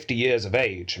now 50 years of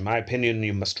age. In my opinion,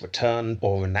 you must return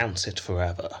or renounce it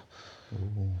forever."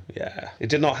 Ooh. Yeah. It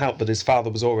did not help that his father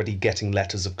was already getting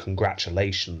letters of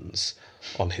congratulations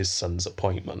on his son's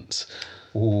appointment.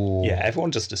 Ooh. Yeah,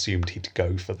 everyone just assumed he'd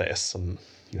go for this, and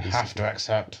You have to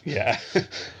accept. yeah.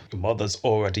 Your mother's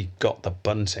already got the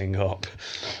bunting up.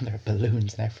 There are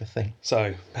balloons and everything.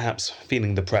 So, perhaps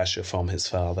feeling the pressure from his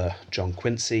father, John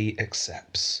Quincy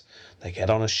accepts. They get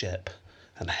on a ship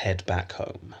and head back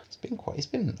home. He's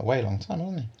been away a long time,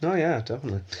 hasn't he? Oh yeah,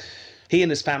 definitely. He and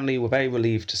his family were very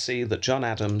relieved to see that John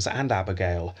Adams and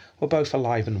Abigail were both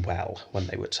alive and well when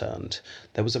they returned.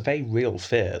 There was a very real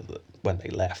fear that when they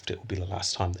left, it would be the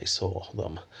last time they saw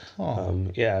them. Oh.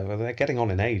 Yeah, well, they're getting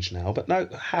on in age now, but no,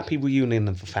 happy reunion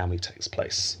of the family takes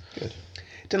place. Good.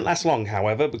 It didn't last long,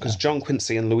 however, because John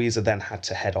Quincy and Louisa then had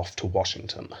to head off to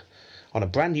Washington on a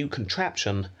brand new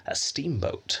contraption, a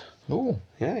steamboat. Ooh.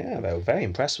 Yeah, they were very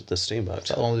impressed with the steamboat. Is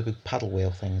that one with the big paddle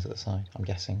wheel things at the side, I'm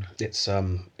guessing?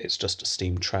 It's just a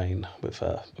steam train with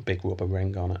a big rubber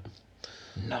ring on it.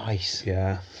 Nice.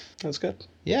 Yeah, that's good.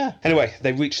 Yeah. Anyway,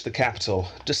 they reached the capital.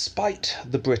 Despite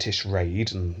the British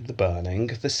raid and the burning,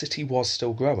 the city was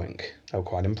still growing. They were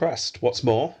quite impressed. What's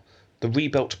more, the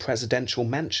rebuilt presidential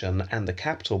mansion and the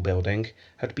Capitol building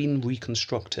had been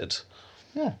reconstructed.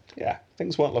 Yeah. Yeah,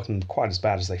 things weren't looking quite as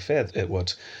bad as they feared it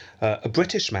would. A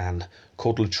British man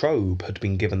called Latrobe had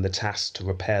been given the task to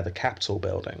repair the Capitol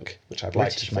building, which I'd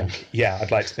like to British man. think. Yeah,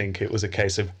 I'd like to think it was a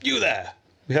case of, you there!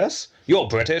 Yes? You're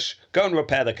British. Go and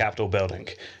repair the Capitol building.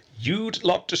 You'd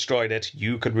lot destroyed it.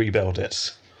 You could rebuild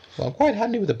it. Well, I'm quite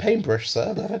handy with a paintbrush,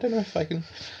 sir, but I don't know if I can...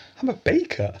 I'm a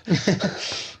baker.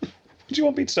 What do you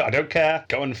want me to do? I don't care.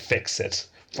 Go and fix it.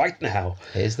 Right now.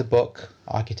 Here's the book,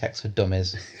 Architects for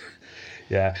Dummies.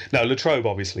 Yeah. No, Latrobe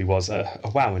obviously was a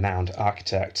well-renowned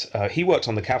architect. He worked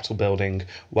on the Capitol building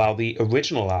while the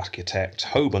original architect,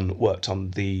 Hoban, worked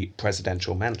on the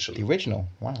presidential mansion. The original,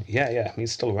 wow. Yeah,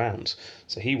 he's still around.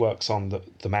 So he works on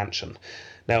the mansion.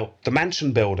 Now, the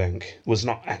mansion building was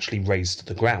not actually razed to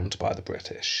the ground by the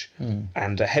British,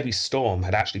 and a heavy storm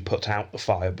had actually put out the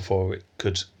fire before it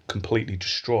could completely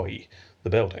destroy the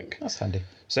building. That's handy.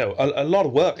 So a lot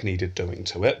of work needed doing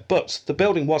to it, but the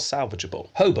building was salvageable.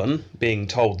 Hoban, being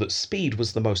told that speed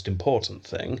was the most important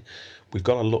thing, we've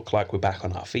got to look like we're back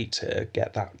on our feet here,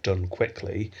 get that done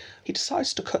quickly, he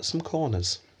decides to cut some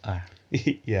corners. Ah.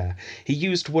 Yeah, he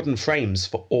used wooden frames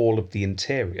for all of the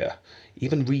interior,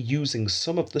 even reusing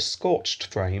some of the scorched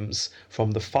frames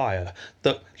from the fire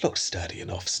that looked sturdy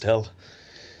enough still.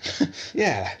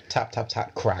 Yeah. Tap, tap,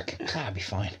 tap, crack. That'd be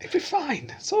fine. It'd be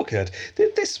fine. It's all good.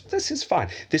 This is fine.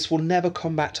 This will never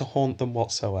come back to haunt them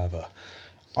whatsoever.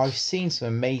 I've seen some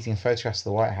amazing photographs of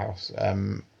the White House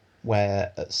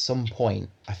where at some point,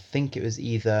 I think it was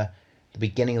either the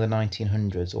beginning of the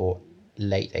 1900s or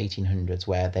late 1800s,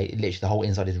 where they literally the whole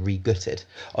inside is re-gutted.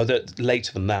 Oh,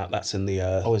 later than that. That's in the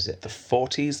is it the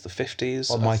 40s, the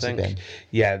 50s? Or I might think. have been.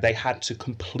 Yeah, they had to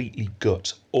completely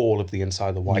gut all of the inside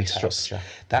of the White House. structure.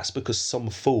 That's because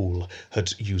some fool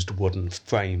had used wooden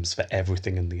frames for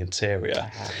everything in the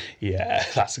interior. Yeah,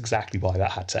 that's exactly why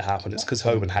that had to happen. It's because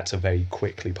Hoban had to very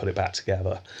quickly put it back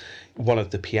together. One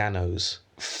of the pianos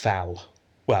fell.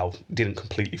 Well, didn't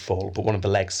completely fall, but one of the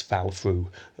legs fell through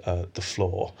the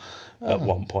floor at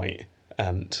one point,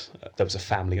 and there was a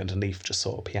family underneath just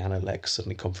saw a piano leg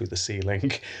suddenly come through the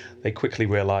ceiling. They quickly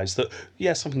realised that,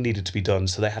 yeah, something needed to be done,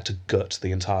 so they had to gut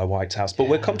the entire White House. But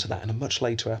we'll come to that in a much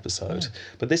later episode.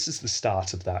 But this is the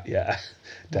start of that, yeah,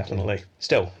 definitely. Okay.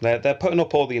 Still, they're putting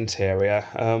up all the interior,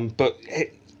 but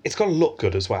it's got to look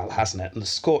good as well, hasn't it? And the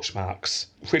scorch marks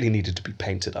really needed to be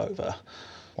painted over.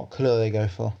 What colour do they go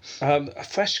for? A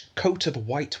fresh coat of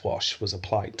whitewash was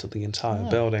applied to the entire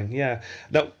building, yeah.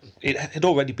 Now, it had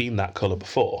already been that colour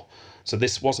before, so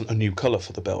this wasn't a new colour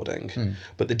for the building.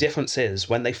 But the difference is,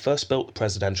 when they first built the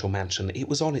presidential mansion, it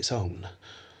was on its own.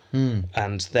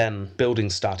 And then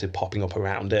buildings started popping up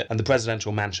around it, and the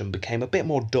presidential mansion became a bit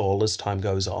more dull as time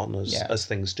goes on, as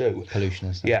things do. Pollution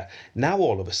and stuff. Yeah. Now,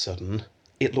 all of a sudden,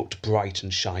 it looked bright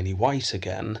and shiny white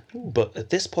again. But at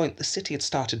this point, the city had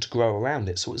started to grow around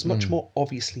it, so it was much more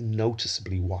obviously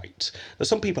noticeably white. Now,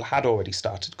 some people had already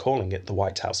started calling it the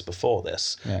White House before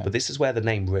this, but this is where the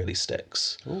name really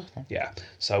sticks. Ooh, okay. Yeah,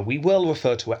 so we will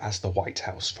refer to it as the White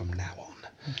House from now on.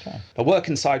 Okay. The work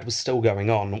inside was still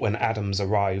going on when Adams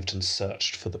arrived and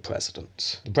searched for the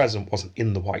president. The president wasn't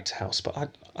in the White House, but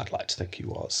I'd like to think he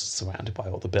was, surrounded by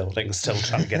all the buildings, still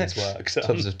trying to get his work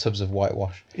done. Tubs of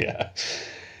whitewash.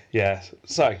 Yeah.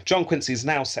 So, John Quincy is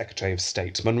now Secretary of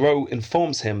State. Monroe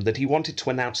informs him that he wanted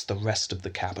to announce the rest of the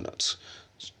cabinet.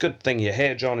 It's a good thing you're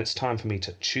here, John. It's time for me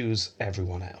to choose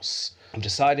everyone else. I've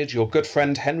decided your good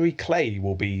friend Henry Clay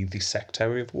will be the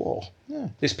Secretary of War.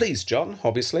 This pleased John,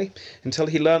 obviously, until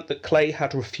he learnt that Clay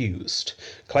had refused.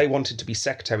 Clay wanted to be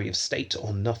Secretary of State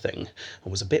or nothing,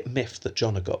 and was a bit miffed that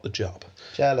John had got the job.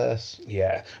 Jealous.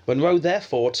 Yeah. Monroe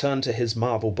therefore turned to his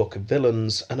Marvel Book of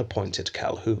Villains and appointed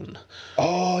Calhoun.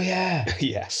 Oh, yeah.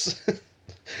 Yes.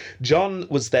 John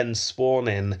was then sworn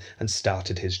in and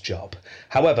started his job.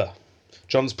 However,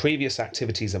 John's previous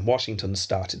activities in Washington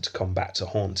started to come back to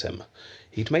haunt him.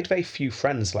 He'd made very few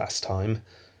friends last time,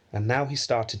 and now he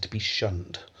started to be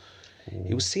shunned.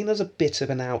 He was seen as a bit of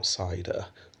an outsider.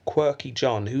 Quirky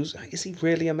John, is he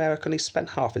really American? He spent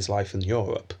half his life in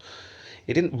Europe.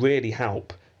 It didn't really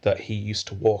help that he used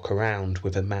to walk around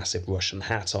with a massive Russian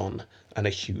hat on and a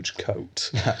huge coat.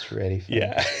 That's really funny.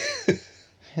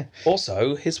 Yeah.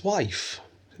 Also, his wife.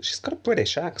 She's got a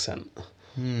British accent.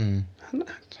 Hadn't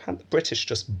the British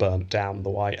just burnt down the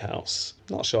White House?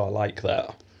 Not sure I like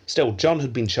that. Still, John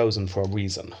had been chosen for a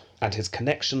reason, and his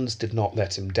connections did not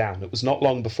let him down. It was not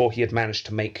long before he had managed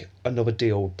to make another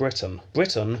deal with Britain.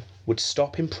 Britain would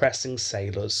stop impressing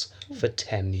sailors for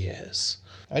 10 years.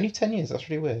 Only 10 years, that's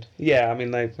really weird. Yeah, I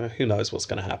mean, who knows what's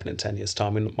going to happen in 10 years'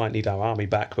 time. We might need our army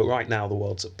back, but right now the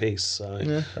world's at peace, so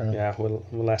yeah, we're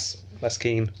less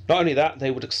keen. Not only that, they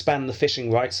would expand the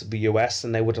fishing rights of the US,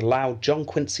 and they would allow John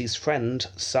Quincy's friend,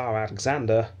 Tsar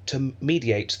Alexander, to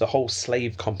mediate the whole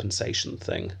slave compensation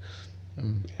thing.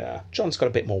 Yeah, John's got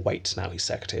a bit more weight now he's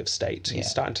Secretary of State. He's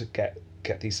starting to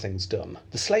get these things done.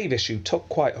 The slave issue took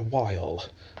quite a while,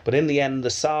 but in the end the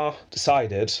Tsar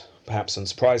desided, perhaps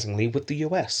unsurprisingly, with the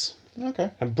US. Okay.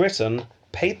 And Britain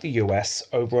paid the US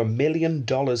over $1 million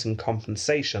in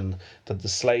compensation for the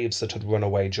slaves that had run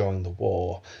away during the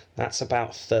war. That's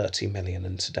about 30 million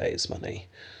in today's money.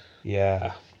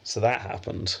 Yeah, so that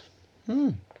happened.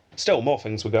 Still, more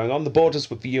things were going on. The borders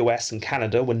with the US and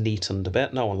Canada were neatened a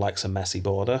bit. No one likes a messy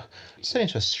border. Set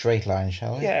into a straight line,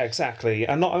 shall we? Yeah, exactly.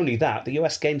 And not only that, the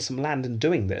US gained some land in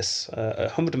doing this. A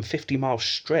 150-mile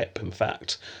strip, in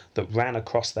fact, that ran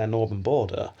across their northern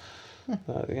border.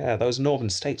 Yeah, those northern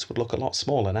states would look a lot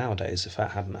smaller nowadays if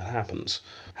that hadn't happened.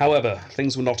 However,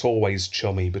 things were not always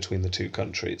chummy between the two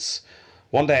countries.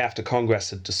 One day after Congress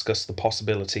had discussed the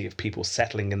possibility of people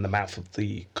settling in the mouth of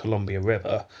the Columbia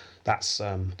River, that's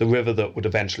the river that would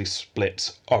eventually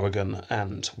split Oregon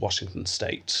and Washington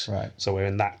State. Right. So we're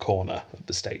in that corner of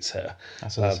the states here.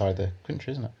 That's the other side of the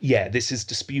country, isn't it? Yeah, this is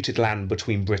disputed land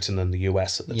between Britain and the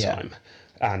US at the time.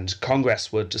 And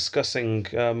Congress were discussing,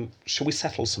 shall we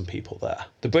settle some people there?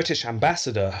 The British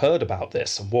ambassador heard about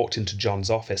this and walked into John's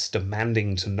office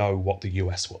demanding to know what the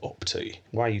US were up to.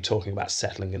 Why are you talking about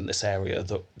settling in this area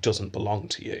that doesn't belong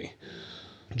to you?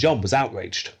 John was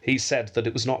outraged. He said that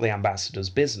it was not the ambassador's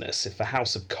business. If the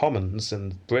House of Commons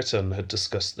in Britain had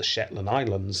discussed the Shetland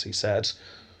Islands, he said,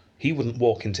 he wouldn't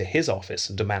walk into his office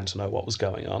and demand to know what was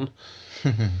going on.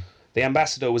 The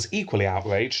ambassador was equally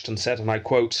outraged and said, and I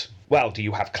quote, "Well, do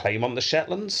you have claim on the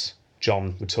Shetlands?"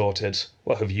 John retorted,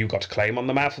 "Well, have you got a claim on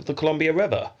the mouth of the Columbia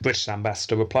River?" British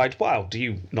ambassador replied, "Well, do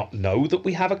you not know that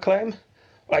we have a claim?"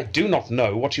 "I do not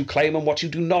know what you claim and what you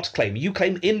do not claim. You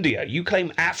claim India, you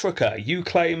claim Africa, you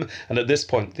claim..." And at this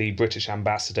point, the British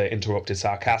ambassador interrupted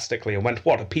sarcastically and went,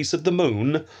 "What, a piece of the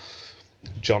moon?"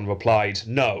 John replied,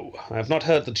 "No, I have not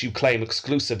heard that you claim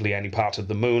exclusively any part of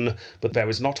the moon, but there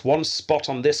is not one spot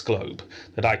on this globe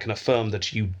that I can affirm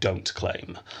that you don't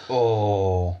claim."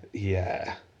 Oh.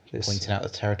 Yeah. Pointing out the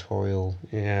territorial,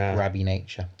 Yeah. grabby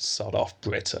nature. Sod off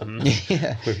Britain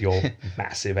Yeah. with your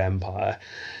massive empire.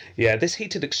 Yeah, this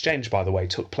heated exchange, by the way,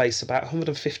 took place about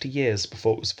 150 years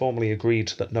before it was formally agreed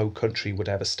that no country would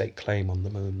ever stake claim on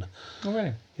the moon. Oh,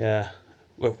 really? Yeah.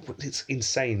 Well, it's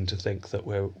insane to think that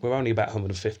we're only about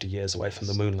 150 years away from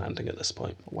the moon landing at this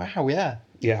point. Wow, yeah.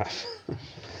 Yeah.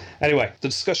 Anyway, the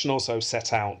discussion also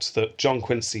set out that John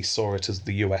Quincy saw it as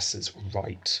the US's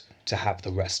right to have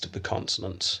the rest of the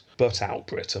continent, but out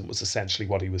Britain was essentially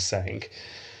what he was saying.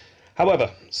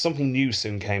 However, something new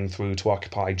soon came through to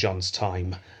occupy John's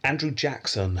time. Andrew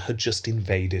Jackson had just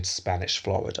invaded Spanish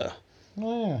Florida.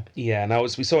 Yeah. Yeah, now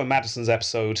as we saw in Madison's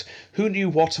episode, who knew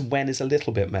what and when is a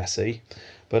little bit messy.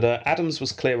 But Adams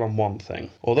was clear on one thing.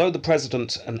 Although the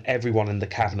president and everyone in the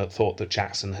cabinet thought that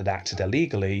Jackson had acted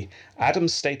illegally,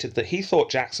 Adams stated that he thought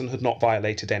Jackson had not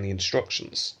violated any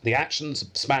instructions. The actions of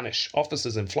Spanish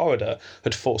officers in Florida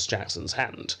had forced Jackson's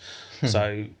hand.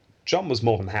 So John was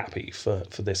more than happy for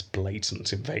this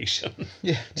blatant invasion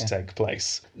to take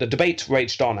place. The debate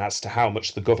raged on as to how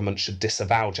much the government should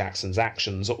disavow Jackson's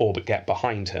actions or but get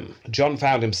behind him. John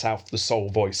found himself the sole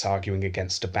voice arguing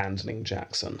against abandoning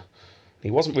Jackson. He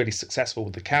wasn't really successful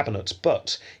with the cabinet,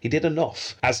 but he did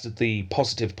enough, as did the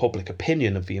positive public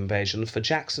opinion of the invasion, for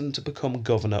Jackson to become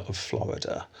governor of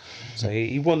Florida. So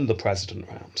he won the president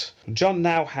round. John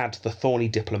now had the thorny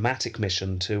diplomatic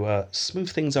mission to smooth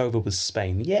things over with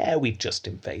Spain. Yeah, we've just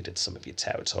invaded some of your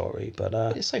territory, but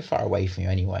It's so far away from you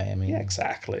anyway. I mean, yeah,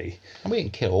 exactly. And we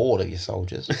didn't kill all of your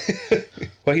soldiers.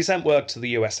 Well, he sent word to the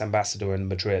US ambassador in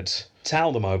Madrid.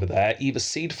 Tell them over there, either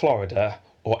cede Florida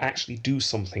or actually do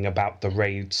something about the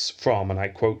raids from, and I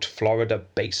quote,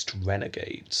 Florida-based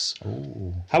renegades.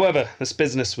 Ooh. However, this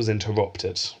business was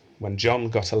interrupted when John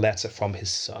got a letter from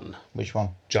his son, Which one?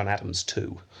 John Adams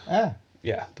II. Ah.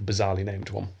 Yeah, the bizarrely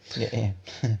named one. Yeah.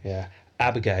 Yeah.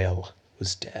 Abigail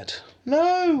was dead.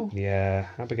 No! Yeah,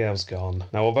 Abigail's gone.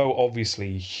 Now, although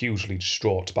obviously hugely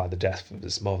distraught by the death of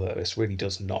his mother, this really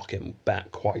does knock him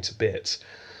back quite a bit.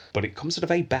 But it comes at a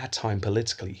very bad time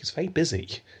politically. He's very busy.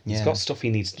 He's got stuff he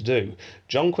needs to do.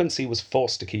 John Quincy was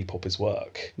forced to keep up his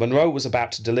work. Monroe was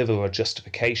about to deliver a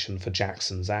justification for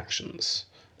Jackson's actions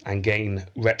and gain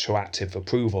retroactive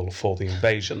approval for the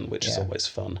invasion, which is always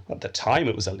fun. At the time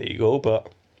it was illegal,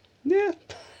 but yeah.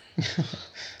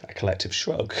 A collective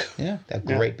shrug. Yeah, they're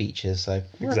great beaches, so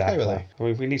we're okay with that. I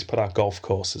mean, we need to put our golf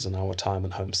courses and our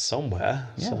retirement homes somewhere.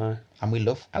 Yeah. So And we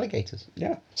love alligators.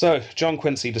 yeah. So, John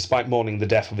Quincy, despite mourning the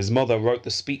death of his mother, wrote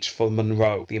the speech for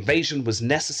Monroe. The invasion was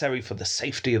necessary for the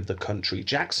safety of the country.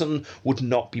 Jackson would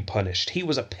not be punished. He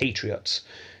was a patriot.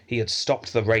 He had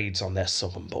stopped the raids on their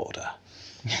southern border.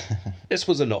 This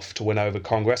was enough to win over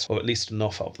Congress, or at least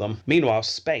enough of them. Meanwhile,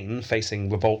 Spain, facing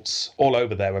revolts all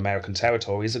over their American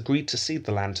territories, agreed to cede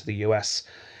the land to the US,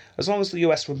 as long as the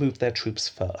US removed their troops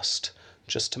first,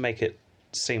 just to make it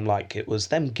seem like it was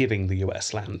them giving the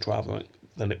US land rather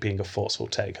than it being a forceful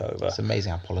takeover. It's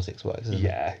amazing how politics works, isn't it?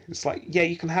 Yeah, it's like, yeah,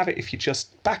 you can have it if you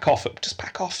just back off. Just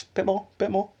back off. Bit more.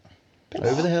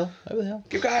 Over the hill.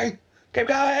 Keep going.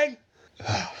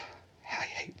 I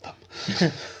hate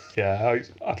them. Yeah,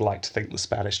 I'd like to think the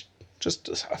Spanish, just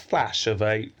a flash of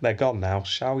they're gone now.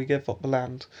 Shall we give up the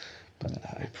land? But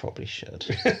I probably should.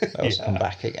 They'll come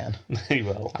back again. They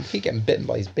will. I keep getting bitten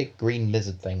by these big green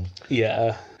lizard things.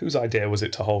 Yeah, whose idea was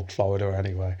it to hold Florida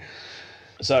anyway?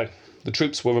 So, the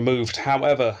troops were removed.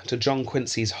 However, to John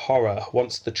Quincy's horror,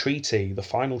 once the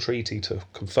final treaty to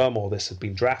confirm all this had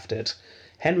been drafted,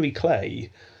 Henry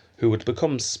Clay, who had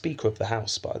become Speaker of the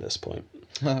House by this point,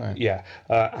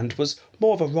 and was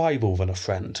more of a rival than a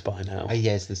friend by now. Oh,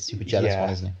 yeah, it's the super jealous one,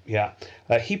 isn't he? Yeah.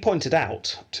 He pointed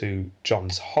out, to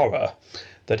John's horror,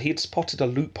 that he had spotted a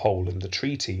loophole in the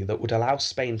treaty that would allow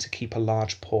Spain to keep a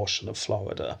large portion of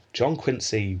Florida. John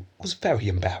Quincy was very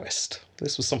embarrassed.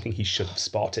 This was something he should have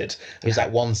spotted. Is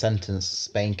that one sentence,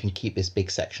 Spain can keep this big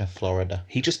section of Florida?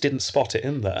 He just didn't spot it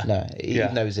in there. No,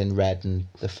 even though it was in red and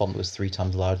the font was 3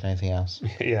 times larger than anything else.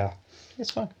 Yeah. It's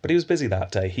fine. But he was busy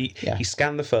that day. He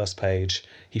scanned the first page,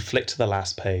 he flicked to the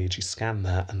last page, he scanned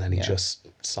that, and then he just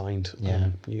signed. Yeah.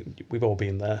 We've all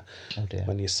been there. Oh dear.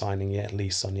 When you're signing your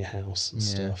lease on your house and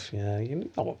stuff. Yeah,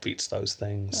 no one reads those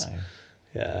things. No.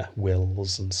 Yeah,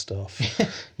 wills and stuff.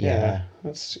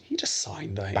 He just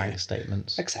signed it. Bank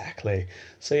statements. Exactly.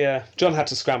 So yeah, John had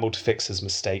to scramble to fix his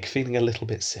mistake, feeling a little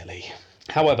bit silly.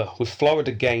 However, with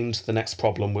Florida gained, the next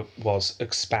problem was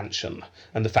expansion,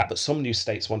 and the fact that some new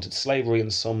states wanted slavery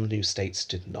and some new states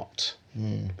did not.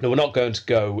 Now, we're not going to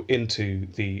go into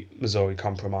the Missouri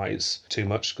Compromise too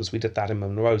much, because we did that in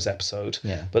Monroe's episode,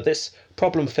 but this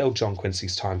problem filled John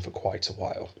Quincy's time for quite a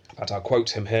while. And I'll quote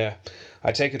him here: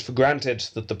 "I take it for granted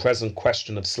that the present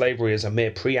question of slavery is a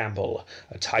mere preamble,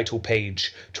 a title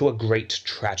page to a great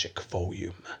tragic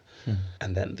volume."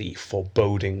 And then the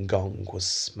foreboding gong was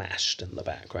smashed in the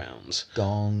background.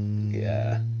 Gong.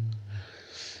 Yeah.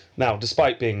 Now,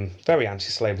 despite being very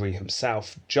anti-slavery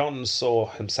himself, John saw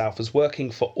himself as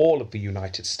working for all of the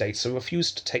United States and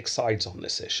refused to take sides on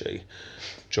this issue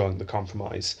during the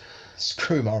compromise.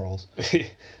 Screw morals.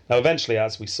 Now, eventually,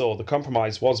 as we saw, the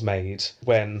compromise was made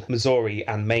when Missouri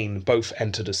and Maine both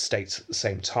entered as states at the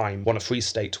same time, one a free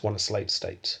state, one a slave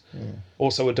state.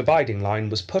 Also, a dividing line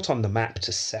was put on the map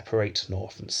to separate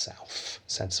North and South.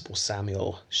 Sensible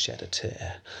Samuel shed a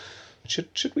tear.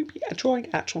 Should we be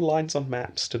drawing actual lines on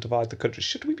maps to divide the country?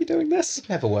 Should we be doing this?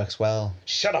 Never works well.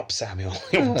 Shut up, Samuel.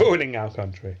 You're ruining our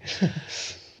country.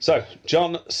 So,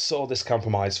 John saw this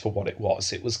compromise for what it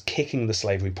was. It was kicking the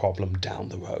slavery problem down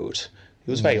the road.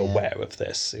 He was very aware of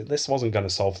this. This wasn't going to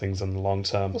solve things in the long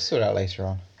term. We'll sort it out later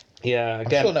on. Yeah, I'm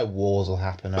again. sure no wars will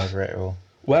happen over it or...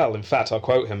 Well, in fact, I'll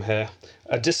quote him here.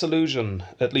 A dissolution,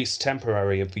 at least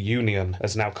temporary, of the Union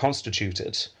as now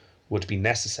constituted would be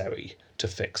necessary to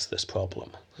fix this problem.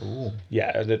 Ooh.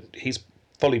 Yeah, and he's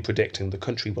fully predicting the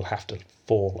country will have to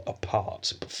fall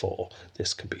apart before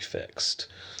this can be fixed.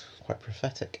 Quite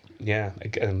prophetic. Yeah,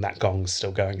 and that gong's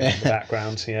still going in the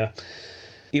background, yeah.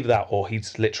 Either that or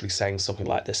he's literally saying something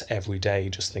like this every day,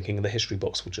 just thinking the history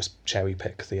books will just cherry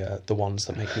pick the ones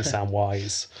that make him sound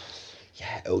wise.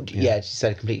 Yeah, she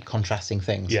said completely contrasting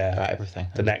things about everything.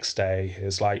 The next day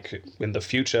is like, in the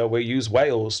future, we'll use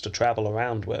whales to travel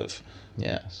around with.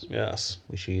 Yes. Yes.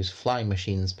 We should use flying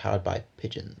machines powered by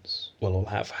pigeons. We'll all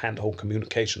have handheld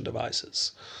communication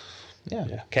devices.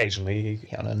 Yeah. Occasionally.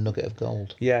 Hit on a nugget of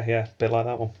gold. Yeah, a bit like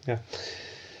that one. Yeah.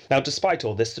 Now, despite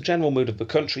all this, the general mood of the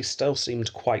country still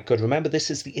seemed quite good. Remember,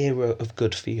 this is the era of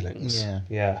good feelings.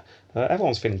 Yeah.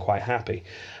 Everyone's feeling quite happy.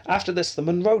 After this, the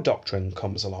Monroe Doctrine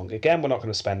comes along. Again, we're not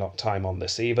going to spend time on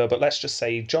this either, but let's just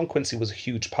say John Quincy was a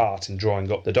huge part in drawing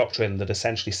up the doctrine that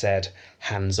essentially said,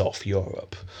 hands off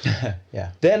Europe.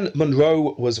 Yeah. Then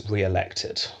Monroe was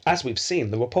re-elected. As we've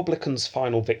seen, the Republicans'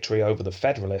 final victory over the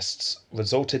Federalists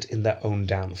resulted in their own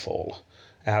downfall.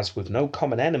 As with no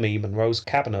common enemy, Monroe's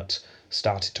cabinet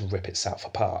started to rip itself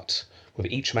apart, with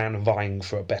each man vying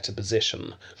for a better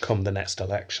position come the next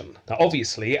election. Now,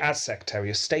 obviously, as Secretary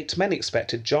of State, many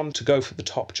expected John to go for the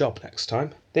top job next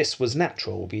time. This was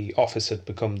natural. The office had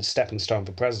become the stepping stone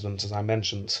for president, as I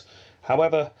mentioned.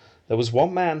 However, there was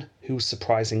one man who was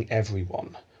surprising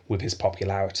everyone with his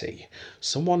popularity.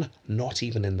 Someone not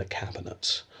even in the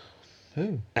cabinet.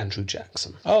 Who? Andrew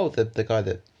Jackson. Oh, the guy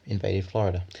that invaded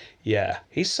Florida. Yeah,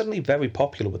 he's suddenly very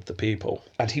popular with the people,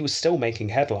 and he was still making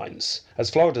headlines. As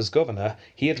Florida's governor,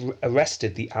 he had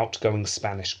arrested the outgoing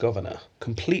Spanish governor,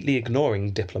 completely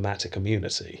ignoring diplomatic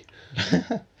immunity.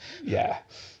 Yeah.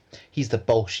 He's the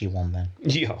bolshy one then.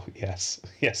 Yeah, yes,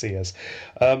 he is.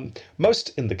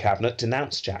 Most in the cabinet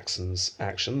denounced Jackson's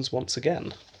actions once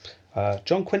again.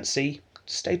 John Quincy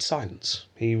stayed silent.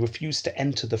 He refused to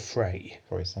enter the fray.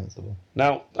 Very sensible.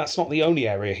 Now, that's not the only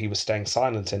area he was staying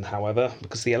silent in, however,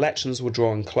 because the elections were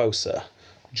drawing closer.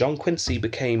 John Quincy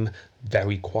became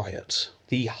very quiet.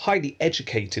 The highly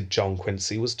educated John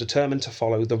Quincy was determined to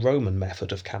follow the Roman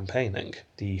method of campaigning.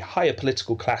 The higher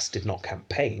political class did not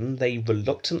campaign. They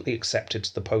reluctantly accepted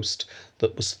the post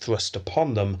that was thrust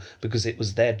upon them because it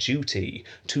was their duty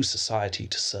to society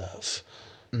to serve.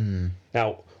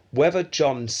 Now, whether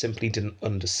John simply didn't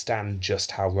understand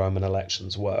just how Roman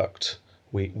elections worked,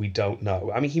 we don't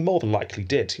know. I mean, he more than likely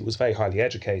did. He was very highly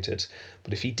educated.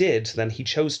 But if he did, then he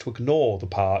chose to ignore the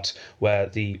part where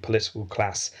the political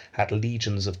class had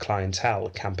legions of clientele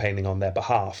campaigning on their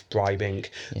behalf, bribing,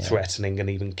 threatening, and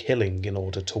even killing in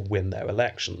order to win their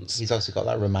elections. He's also got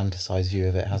that romanticised view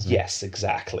of it, hasn't he? Yes,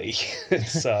 exactly.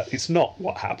 It's not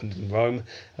what happened in Rome,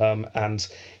 and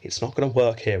it's not going to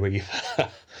work here either.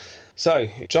 So,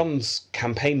 John's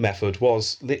campaign method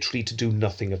was literally to do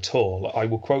nothing at all. I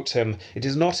will quote him, "It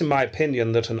is not in my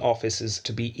opinion that an office is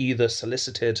to be either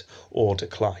solicited or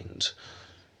declined."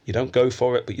 You don't go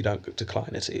for it, but you don't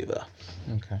decline it either.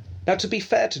 Okay. Now, to be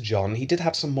fair to John, he did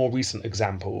have some more recent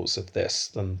examples of this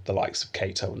than the likes of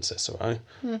Cato and Cicero.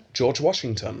 George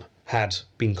Washington had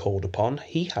been called upon.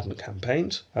 He hadn't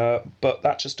campaigned, but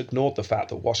that just ignored the fact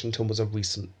that Washington was a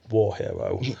recent war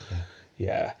hero.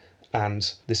 Yeah.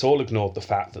 And this all ignored the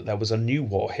fact that there was a new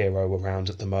war hero around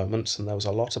at the moment, and there was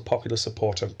a lot of popular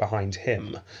support behind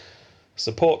him.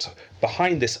 Support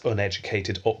behind this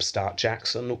uneducated upstart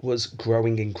Jackson was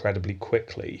growing incredibly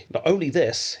quickly. Not only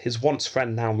this, his once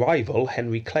friend, now rival,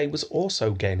 Henry Clay, was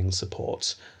also gaining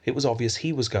support. It was obvious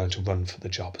he was going to run for the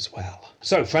job as well.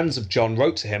 So friends of John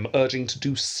wrote to him urging to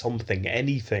do something,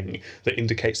 anything, that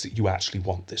indicates that you actually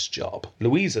want this job.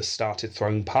 Louisa started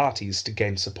throwing parties to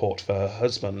gain support for her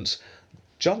husband.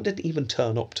 John didn't even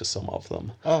turn up to some of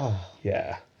them. Oh.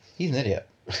 Yeah. He's an idiot.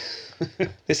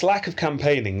 This lack of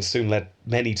campaigning soon led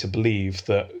many to believe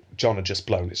that John had just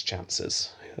blown his chances.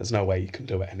 There's no way he can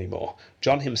do it anymore.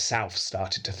 John himself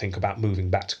started to think about moving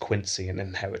back to Quincy and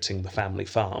inheriting the family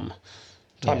farm.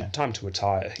 Time to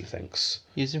retire, he thinks.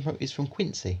 He's from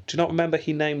Quincy. Do you not remember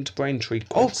he named Braintree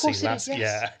Quincy Oh, of course last yes.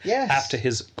 year? Yes. After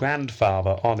his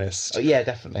grandfather, Honest. Oh, yeah,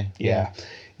 definitely. Yeah.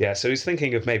 Yeah, so he's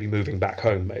thinking of maybe moving back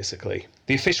home, basically.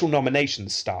 The official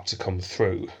nominations start to come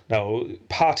through. Now,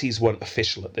 parties weren't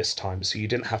official at this time, so you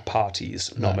didn't have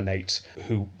parties nominate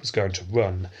who was going to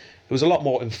run. It was a lot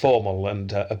more informal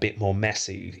and a bit more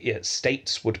messy. Yeah,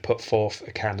 states would put forth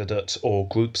a candidate, or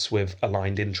groups with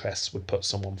aligned interests would put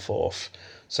someone forth.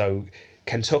 So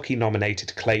Kentucky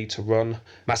nominated Clay to run.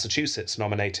 Massachusetts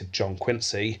nominated John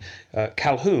Quincy.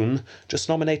 Calhoun just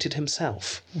nominated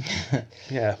himself.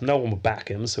 Yeah, no one would back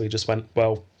him, so he just went,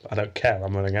 well, I don't care,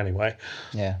 I'm running anyway.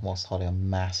 Yeah, whilst holding a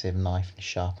massive knife and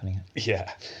sharpening it.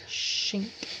 Yeah, Shink,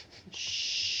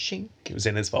 shink, it was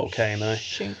in his volcano.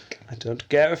 shink. I don't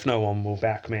care if no one will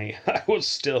back me. I will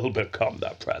still become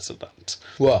the president.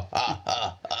 Whoa.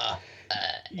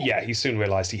 Yeah, he soon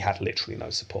realised he had literally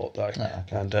no support, though,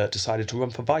 and decided to run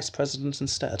for vice president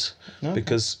instead,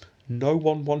 because no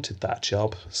one wanted that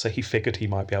job, so he figured he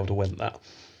might be able to win that.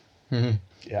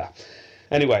 Yeah.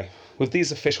 Anyway, with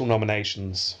these official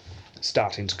nominations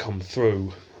starting to come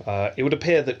through, it would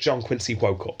appear that John Quincy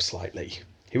woke up slightly.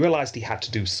 He realised he had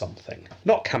to do something.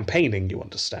 Not campaigning, you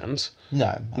understand.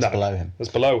 No, that's below him. It was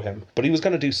below him. But he was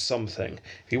going to do something.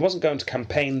 If he wasn't going to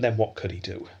campaign, then what could he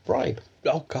do? Bribe.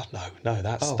 Oh, God, no,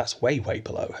 that's way, way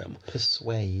below him.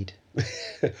 Persuade.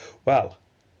 Well,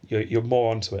 you're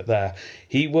more onto it there.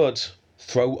 He would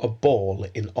throw a ball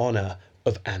in honour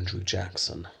of Andrew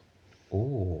Jackson.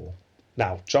 Ooh.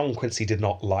 Now, John Quincy did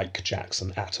not like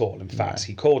Jackson at all. In fact,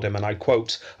 he called him, and I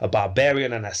quote, a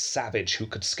barbarian and a savage who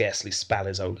could scarcely spell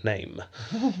his own name.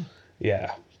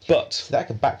 Yeah, but... So that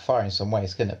could backfire in some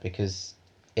ways, couldn't it? Because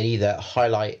it either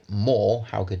highlight more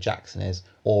how good Jackson is,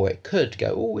 or it could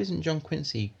go, oh, isn't John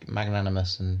Quincy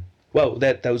magnanimous and... Well,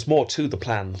 there was more to the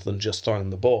plan than just throwing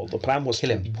the ball. The plan was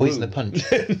Kill him, poison the punch.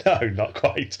 No, not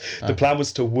quite. The plan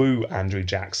was to woo Andrew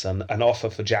Jackson and offer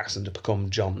for Jackson to become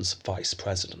John's vice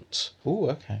president.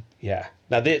 Ooh, okay. Yeah.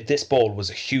 Now, this ball was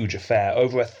a huge affair.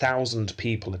 Over 1,000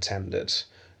 people attended.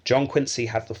 John Quincy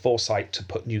had the foresight to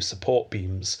put new support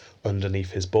beams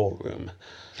underneath his ballroom,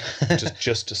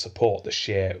 just to support the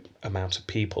sheer amount of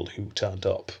people who turned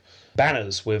up.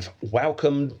 Banners with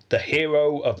 "Welcome the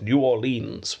Hero of New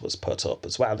Orleans" was put up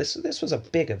as well. This was a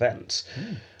big event.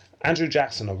 Andrew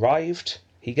Jackson arrived.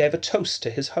 He gave a toast to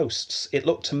his hosts. It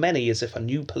looked to many as if a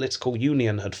new political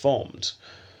union had formed.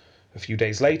 A few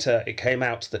days later, it came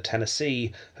out that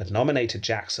Tennessee had nominated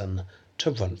Jackson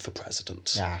to run for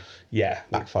president. Yeah.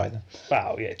 Backfired then.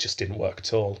 Well, yeah, it just didn't work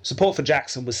at all. Support for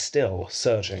Jackson was still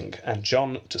surging, and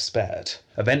John despaired.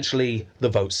 Eventually, the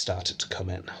votes started to come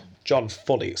in. John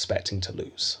fully expecting to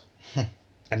lose.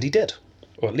 And he did.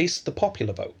 Or at least the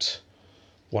popular vote.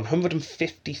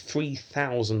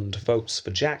 153,000 votes for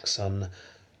Jackson,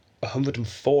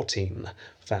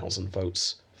 114,000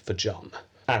 votes for John.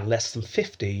 And less than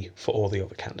 50 for all the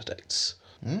other candidates.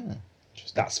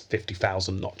 That's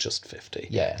 50,000, not just 50.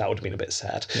 Yeah. That would have been a bit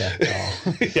sad. Yeah.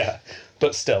 Yeah.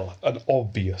 But still, an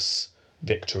obvious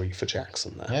victory for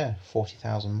Jackson there. Yeah,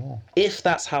 40,000 more. If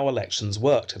that's how elections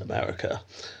worked in America,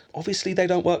 obviously they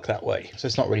don't work that way. So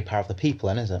it's not really power of the people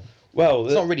then, is it? Well,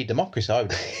 It's not really democracy, I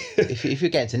would if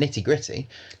you're getting to nitty-gritty,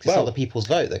 it's not the people's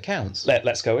vote that counts.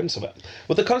 let's go into it.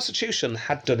 Well, the Constitution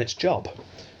had done its job.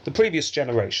 The previous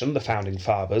generation, the Founding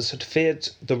Fathers, had feared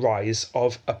the rise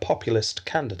of a populist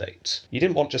candidate. You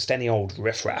didn't want just any old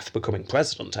riffraff becoming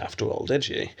president, after all, did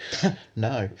you?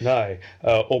 No. No.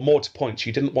 Or more to point,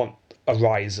 you didn't want a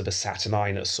rise of a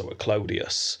Saturninus or a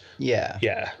Clodius. Yeah.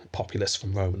 Yeah, populist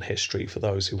from Roman history, for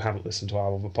those who haven't listened to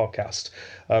our other podcast.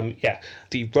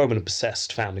 The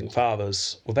Roman-obsessed Founding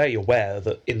Fathers were very aware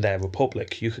that in their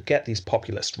republic you could get these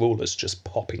populist rulers just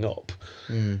popping up.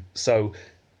 So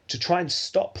to try and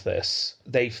stop this,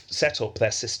 they've set up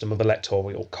their system of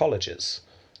electoral colleges.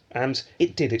 And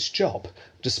it did its job.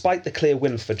 Despite the clear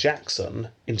win for Jackson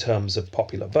in terms of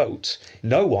popular vote,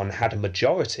 no one had a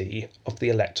majority of the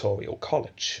electoral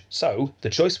college. So the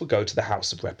choice would go to the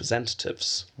House of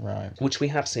Representatives, Right. which we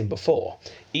have seen before.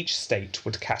 Each state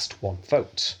would cast one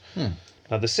vote.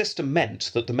 Now, the system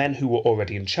meant that the men who were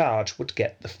already in charge would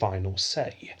get the final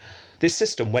say. This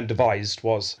system, when devised,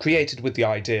 was created with the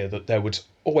idea that there would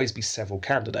always be several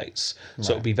candidates.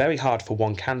 So it would be very hard for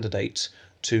one candidate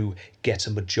to get a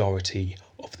majority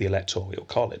of the electoral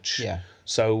college. Yeah.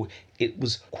 So it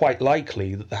was quite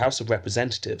likely that the House of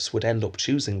Representatives would end up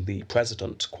choosing the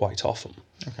president quite often.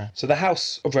 Okay. So the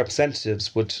House of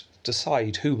Representatives would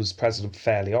decide who was president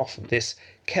fairly often. This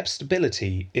kept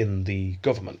stability in the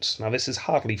government. Now, this is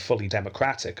hardly fully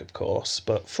democratic, of course,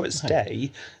 but for its day,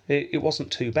 it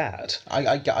wasn't too bad.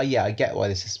 I get why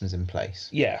the system's in place.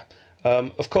 Yeah.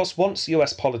 Of course, once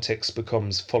US politics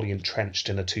becomes fully entrenched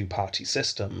in a two-party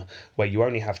system, where you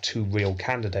only have two real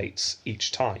candidates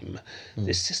each time,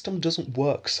 this system doesn't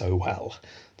work so well.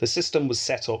 The system was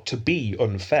set up to be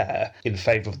unfair in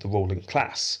favour of the ruling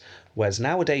class, whereas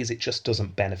nowadays it just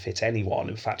doesn't benefit anyone.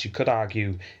 In fact, you could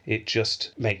argue it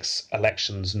just makes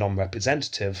elections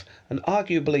non-representative and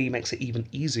arguably makes it even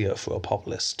easier for a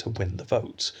populist to win the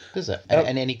vote. Does it?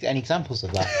 Any examples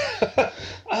of that?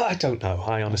 I don't know.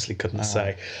 I honestly couldn't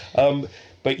say.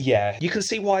 But yeah, you can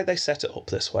see why they set it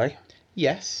up this way.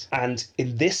 Yes. And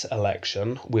in this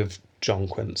election with John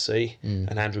Quincy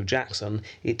and Andrew Jackson,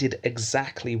 it did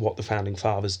exactly what the Founding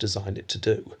Fathers designed it to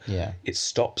do. Yeah. It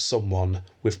stopped someone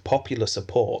with popular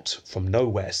support from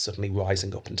nowhere suddenly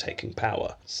rising up and taking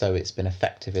power. So it's been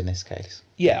effective in this case.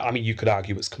 Yeah, I mean, you could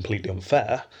argue it's completely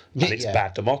unfair and it's Yeah.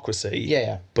 bad democracy.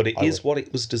 Yeah. But it I is would. what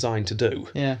it was designed to do.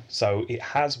 Yeah. So it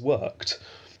has worked.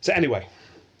 So anyway,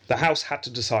 the House had to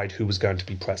decide who was going to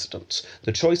be president.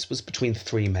 The choice was between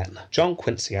three men: John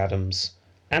Quincy Adams,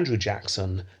 Andrew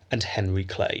Jackson, and Henry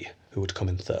Clay, who would come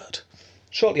in third.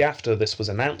 Shortly after this was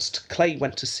announced, Clay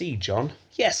went to see John.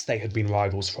 Yes, they had been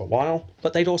rivals for a while,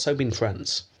 but they'd also been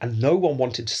friends. And no one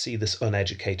wanted to see this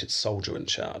uneducated soldier in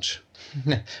charge.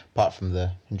 Apart from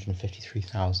the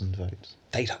 153,000 votes.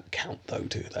 They don't count though,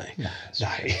 do they? No.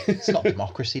 It's not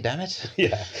democracy, damn it.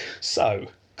 Yeah. So,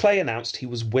 Clay announced he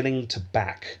was willing to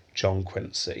back John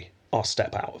Quincy or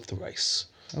step out of the race.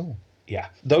 Oh. Yeah.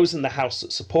 Those in the House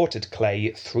that supported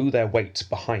Clay threw their weight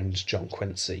behind John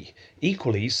Quincy.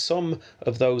 Equally, some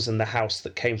of those in the House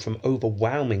that came from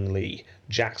overwhelmingly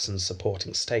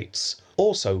Jackson-supporting states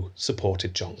also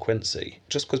supported John Quincy.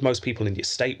 Just because most people in your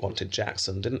state wanted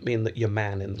Jackson didn't mean that your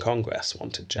man in Congress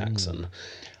wanted Jackson.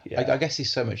 Yeah. I guess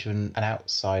he's so much of an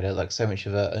outsider, like so much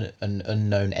of an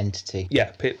unknown entity.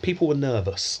 Yeah, people were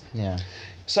nervous. Yeah.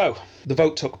 So, the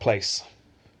vote took place.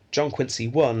 John Quincy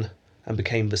won and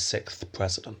became the 6th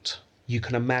president. You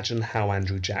can imagine how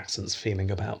Andrew Jackson's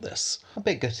feeling about this. A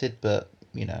bit gutted, but,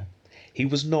 you know. He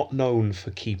was not known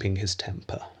for keeping his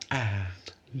temper. Ah.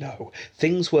 No,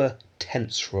 things were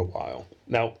tense for a while.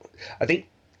 Now, I think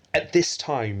at this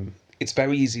time, it's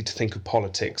very easy to think of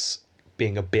politics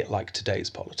being a bit like today's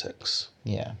politics.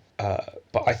 Yeah.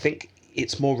 But I think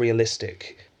it's more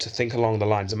realistic to think along the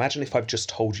lines. Imagine if I've just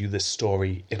told you this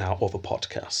story in our other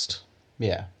podcast.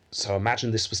 Yeah. So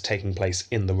imagine this was taking place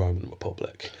in the Roman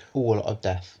Republic. Ooh, a lot of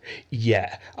death.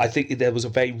 Yeah, I think there was a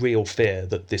very real fear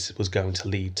that this was going to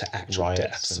lead to actual Riots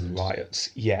deaths and and- riots.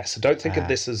 Yeah, so don't think of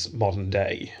this as modern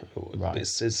day. Right.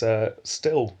 This is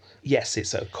still, yes,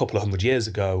 it's a couple of hundred years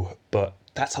ago, but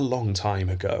that's a long time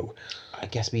ago. I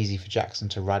guess it'd be easy for Jackson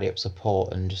to rally up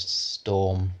support and just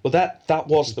storm. Well, that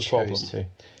was he the chose problem.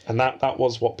 to. And that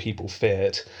was what people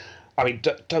feared. I mean,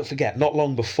 don't forget, not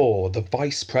long before, the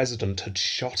vice president had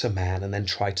shot a man and then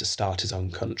tried to start his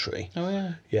own country. Oh,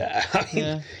 yeah. Yeah, I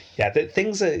mean,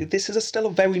 this is still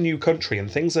a very new country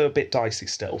and things are a bit dicey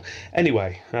still.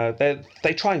 Anyway,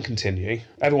 they try and continue.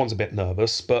 Everyone's a bit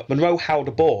nervous, but Monroe held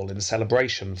a ball in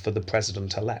celebration for the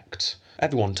president-elect.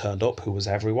 Everyone turned up, who was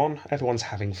everyone. Everyone's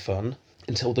having fun,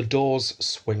 until the doors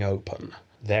swing open.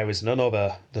 There is none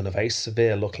other than a very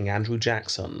severe-looking Andrew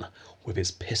Jackson with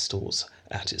his pistols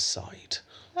at his side.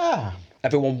 Ah.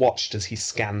 Everyone watched as he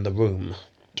scanned the room.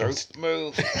 Don't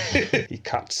move. He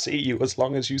can't see you as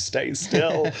long as you stay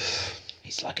still.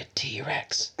 He's like a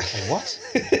T-Rex. What?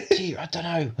 I don't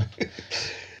know.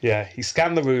 Yeah, he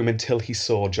scanned the room until he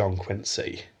saw John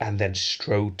Quincy and then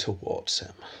strode towards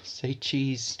him. Say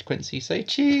cheese, Quincy. Say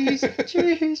cheese.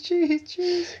 Cheese, cheese,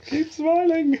 cheese. Keep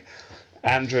smiling.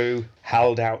 Andrew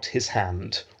held out his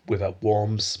hand with a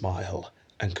warm smile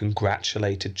and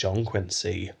congratulated John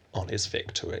Quincy on his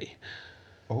victory.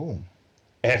 Oh.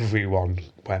 Everyone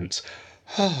went,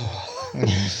 oh.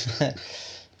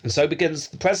 And so begins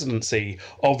the presidency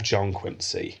of John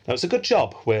Quincy. Now, it's a good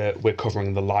job we're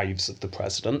covering the lives of the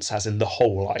presidents, as in the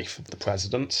whole life of the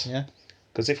president. Yeah.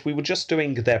 Because if we were just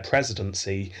doing their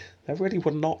presidency, there really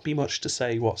would not be much to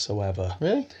say whatsoever.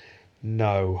 Really?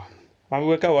 No. I mean,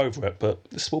 we'll go over it, but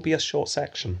this will be a short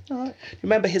section. All right.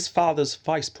 Remember his father's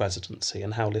vice presidency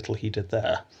and how little he did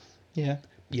there? Yeah.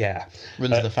 Yeah.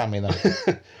 Runs the family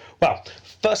then. Well,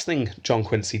 first thing John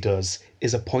Quincy does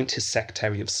is appoint his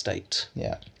Secretary of State.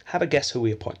 Yeah. Have a guess who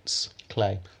he appoints.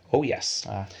 Clay. Oh, yes.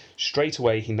 Ah. Straight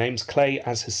away, he names Clay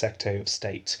as his Secretary of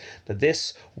State. Now,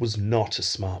 this was not a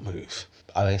smart move.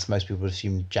 I guess most people would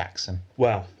assume Jackson.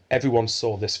 Well, everyone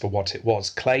saw this for what it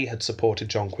was. Clay had supported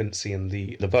John Quincy in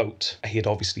the vote. He had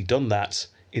obviously done that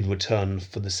in return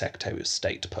for the Secretary of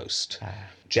State post.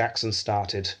 Jackson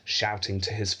started shouting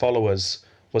to his followers,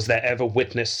 Was there ever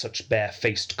witnessed such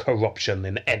barefaced corruption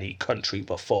in any country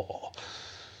before?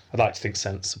 I'd like to think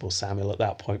sensible Samuel at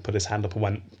that point put his hand up and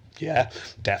went, yeah,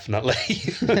 definitely.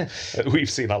 We've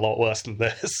seen a lot worse than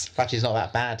this. In fact, it's not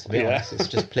that bad, to be honest. It's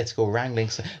just political wrangling.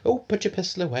 So, put your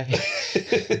pistol away.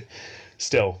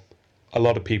 Still, a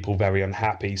lot of people very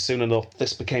unhappy. Soon enough,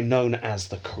 this became known as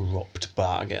the corrupt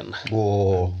bargain.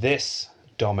 Whoa. This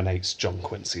dominates John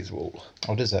Quincy's rule.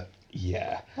 Oh, does it?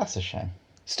 Yeah. That's a shame.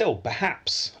 Still,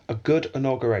 perhaps a good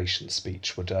inauguration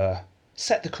speech would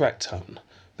set the correct tone,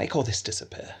 make all this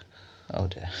disappear. Oh,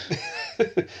 dear.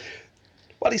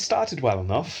 Well, he started well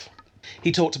enough.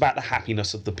 He talked about the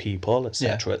happiness of the people,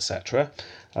 etc., etc.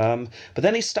 But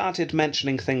then he started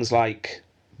mentioning things like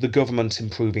the government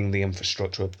improving the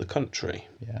infrastructure of the country.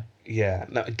 Yeah. Yeah.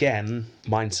 Now, again,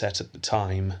 mindset at the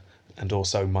time, and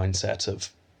also mindset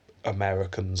of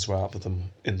Americans rather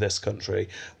than in this country.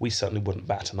 We certainly wouldn't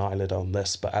bat an eyelid on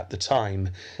this, but at the time...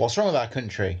 What's wrong with our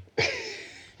country?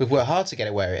 We've worked hard to get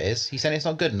it where it is. He's saying it's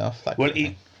not good enough. Well,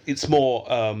 it's more,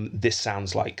 this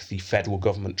sounds like the federal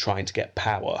government trying to get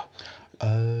power.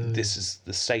 Oh. This is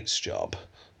the state's job.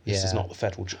 This is not the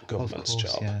federal government's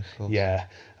job. Yeah, of course. Yeah.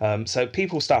 So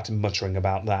people started muttering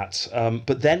about that.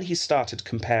 But then he started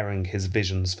comparing his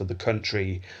visions for the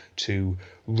country to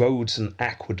roads and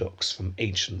aqueducts from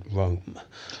ancient Rome.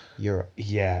 Europe.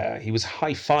 Yeah, he was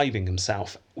high-fiving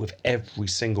himself with every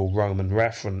single Roman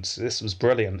reference. This was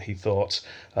brilliant, he thought.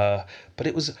 But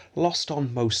it was lost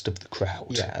on most of the crowd.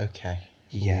 Yeah, okay.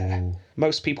 Yeah. Ooh.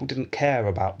 Most people didn't care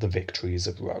about the victories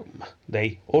of Rome.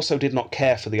 They also did not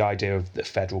care for the idea of the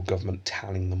federal government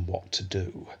telling them what to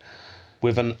do.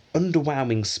 With an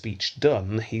underwhelming speech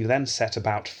done, he then set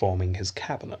about forming his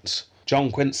cabinet.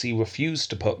 John Quincy refused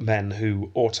to put men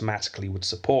who automatically would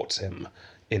support him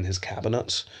in his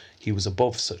cabinet. He was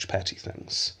above such petty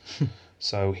things.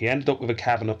 So he ended up with a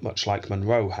cabinet much like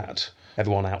Monroe had.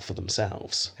 Everyone out for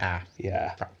themselves.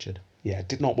 Yeah. Fractured. Yeah, it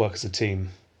did not work as a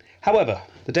team. However,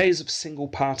 the days of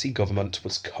single-party government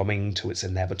was coming to its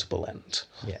inevitable end.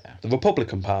 Yeah. The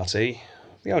Republican Party,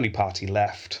 the only party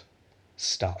left,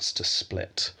 starts to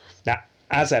split. Now,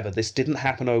 as ever, this didn't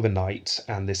happen overnight,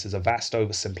 and this is a vast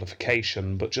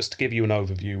oversimplification, but just to give you an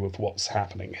overview of what's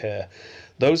happening here,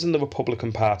 those in the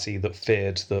Republican Party that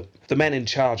feared that the men in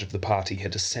charge of the party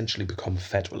had essentially become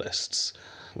Federalists,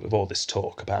 with all this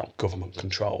talk about government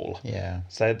control. Yeah.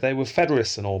 So they were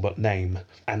Federalists in all but name,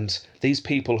 and these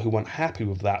people who weren't happy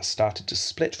with that started to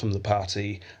split from the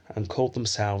party and called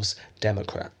themselves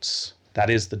Democrats. That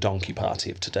is the donkey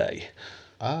party of today.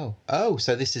 Oh,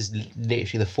 so this is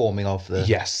literally the forming of the...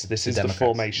 Yes, this is the Democrats,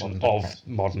 formation modern of Democrats.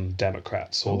 modern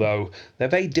Democrats, although they're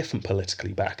very different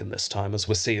politically back in this time, as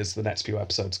we'll see as the next few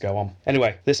episodes go on.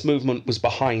 Anyway, this movement was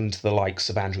behind the likes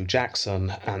of Andrew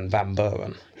Jackson and Van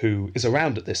Buren, who is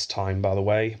around at this time, by the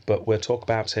way, but we'll talk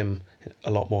about him a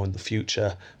lot more in the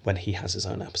future when he has his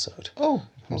own episode. Oh,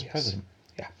 he was yes. president.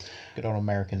 Yeah. Good old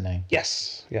American name.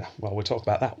 Yes. Yeah, well, we'll talk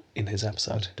about that in his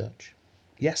episode. Dutch.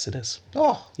 Yes, it is.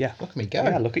 Oh, Yeah. look at me go.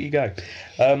 Yeah, look at you go.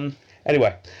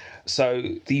 Anyway, so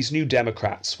these new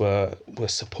Democrats were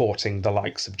supporting the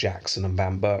likes of Jackson and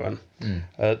Van Buren.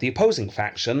 The opposing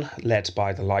faction, led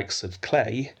by the likes of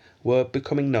Clay, were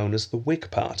becoming known as the Whig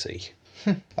Party.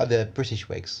 The British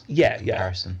Whigs. Yeah.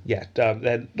 Comparison. Yeah,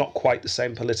 they're not quite the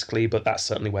same politically, but that's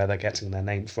certainly where they're getting their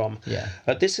name from. Yeah.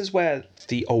 This is where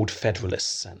the old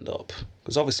Federalists end up.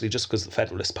 Because obviously just because the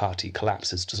Federalist Party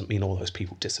collapses doesn't mean all those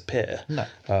people disappear. No.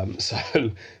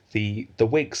 So the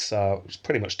Whigs are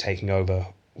pretty much taking over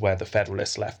where the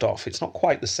Federalists left off. It's not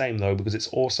quite the same, though, because it's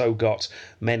also got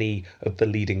many of the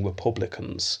leading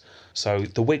Republicans. So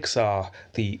the Whigs are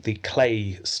the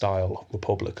Clay-style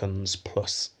Republicans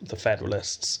plus the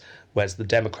Federalists, whereas the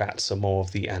Democrats are more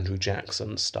of the Andrew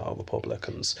Jackson-style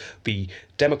Republicans. The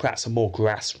Democrats are more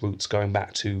grassroots, going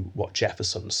back to what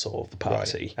Jefferson saw of the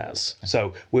party as.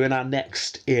 So we're in our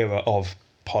next era of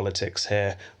politics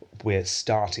here. We're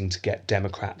starting to get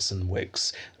Democrats and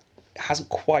Whigs. It hasn't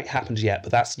quite happened yet,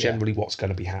 but that's generally what's going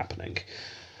to be happening.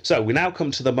 So we now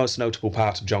come to the most notable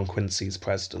part of John Quincy's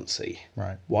presidency.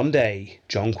 Right. One day,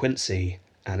 John Quincy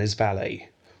and his valet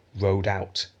rowed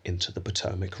out into the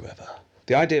Potomac River.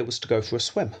 The idea was to go for a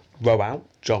swim. Row out.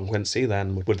 John Quincy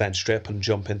would then strip and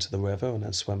jump into the river and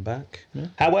then swim back. Yeah.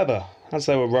 However, as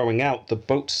they were rowing out, the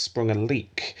boat sprung a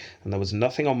leak and there was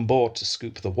nothing on board to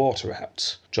scoop the water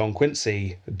out. John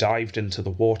Quincy dived into the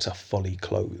water fully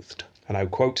clothed. And I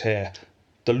quote here,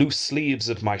 "The loose sleeves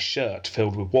of my shirt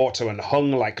filled with water and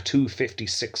hung like two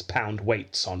 56-pound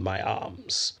weights on my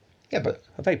arms." Yeah, but...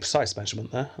 A very precise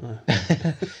measurement there.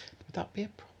 Would that be a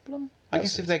problem? I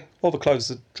guess if they... All the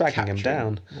clothes are dragging him capture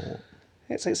down. or-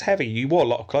 It's heavy. You wore a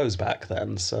lot of clothes back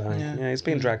then, so yeah, he's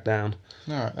being dragged down.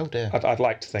 All right. Oh dear. I'd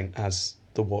like to think as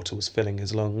the water was filling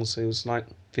his lungs, it was like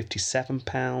 57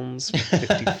 pounds,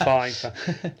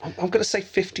 55. I'm going to say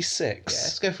 56. Yeah,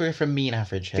 let's go for a mean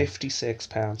average here. 56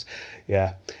 pounds.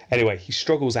 Yeah. Anyway, he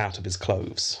struggles out of his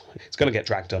clothes. He's going to get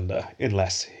dragged under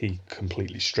unless he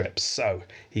completely strips. So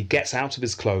he gets out of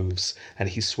his clothes and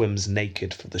he swims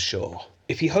naked for the shore.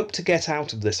 If he hoped to get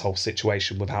out of this whole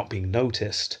situation without being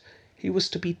noticed, he was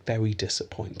to be very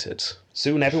disappointed.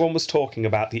 Soon everyone was talking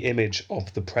about the image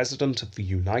of the President of the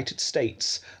United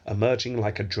States emerging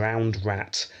like a drowned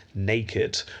rat,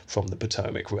 naked from the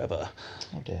Potomac River.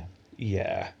 Oh dear.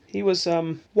 Yeah, he was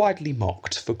widely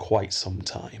mocked for quite some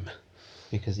time.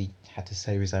 Because he had to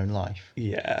save his own life.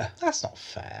 Yeah. That's not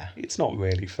fair. It's not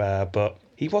really fair, but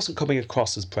he wasn't coming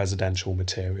across as presidential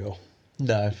material.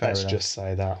 No, fair Let's enough. just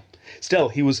say that. Still,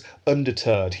 he was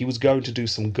undeterred. He was going to do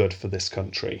some good for this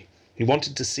country. He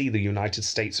wanted to see the United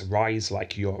States rise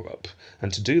like Europe,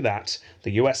 and to do that,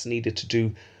 the US needed to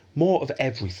do more of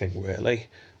everything, really.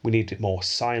 We needed more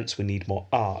science, we need more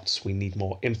arts, we need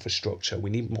more infrastructure, we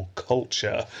need more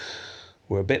culture.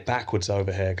 We're a bit backwards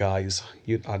over here, guys.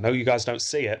 I know you guys don't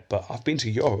see it, but I've been to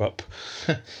Europe.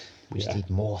 We just need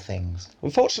more things.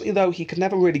 Unfortunately, though, he could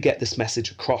never really get this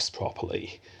message across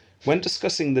properly. When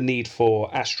discussing the need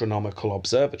for astronomical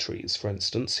observatories, for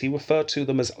instance, he referred to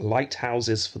them as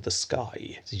lighthouses for the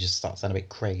sky. So he just starts sounding a bit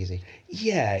crazy.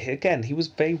 Yeah, again, he was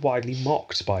very widely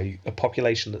mocked by a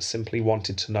population that simply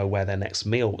wanted to know where their next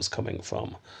meal was coming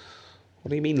from. What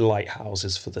do you mean,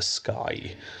 lighthouses for the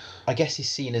sky? I guess he's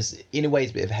seen as, in a way,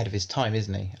 he's a bit ahead of his time,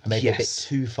 isn't he? Maybe a bit Yes.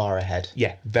 too far ahead.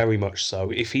 Yeah, very much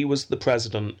so. If he was the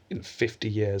president in 50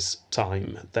 years'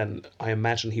 time, then I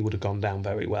imagine he would have gone down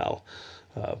very well.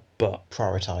 But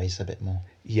Prioritise a bit more.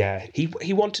 yeah,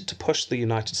 he wanted to push the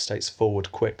United States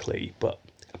forward quickly, but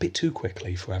a bit too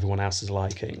quickly for everyone else's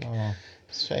liking. Oh,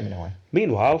 it's a shame in a way.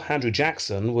 Meanwhile, Andrew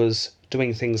Jackson was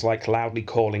doing things like loudly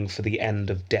calling for the end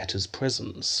of debtors'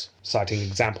 prisons, citing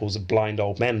examples of blind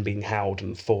old men being howled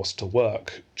and forced to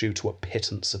work due to a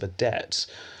pittance of a debt.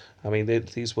 I mean,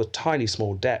 these were tiny,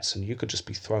 small debts, and you could just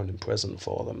be thrown in prison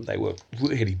for them. They were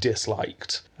really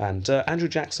disliked. And Andrew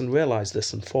Jackson realised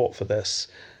this and fought for this.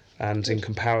 And in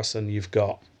comparison, you've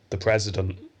got the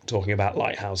president talking about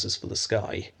lighthouses for the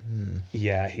sky.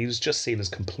 Yeah, he was just seen as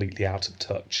completely out of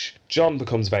touch. John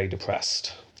becomes very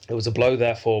depressed. It was a blow,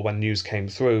 therefore, when news came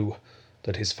through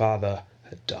that his father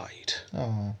had died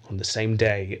Oh. on the same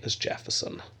day as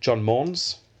Jefferson. John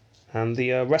mourns, and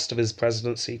the rest of his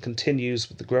presidency continues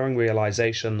with the growing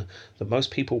realization that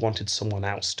most people wanted someone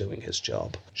else doing his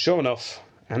job. Sure enough,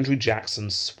 Andrew Jackson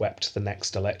swept the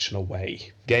next election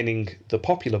away, gaining the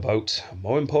popular vote, and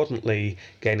more importantly,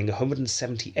 gaining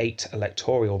 178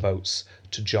 electoral votes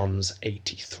to John's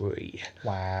 83.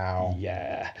 Wow.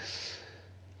 Yeah.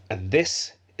 And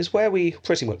this is where we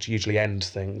pretty much usually end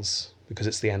things, because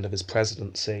it's the end of his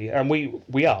presidency. And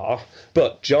we are.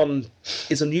 But John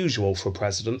is unusual for a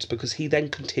president because he then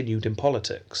continued in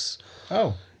politics.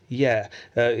 Oh. Yeah,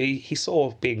 he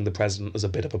saw being the president as a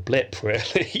bit of a blip,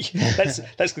 really.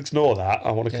 let's ignore that.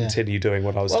 I want to continue doing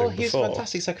what I was Well, doing he was before. a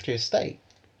fantastic Secretary of State.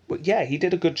 Well, yeah, he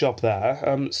did a good job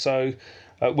there. So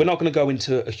we're not going to go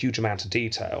into a huge amount of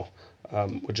detail.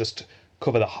 We'll just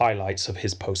cover the highlights of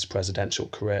his post-presidential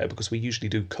career, because we usually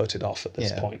do cut it off at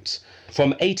this point.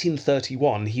 From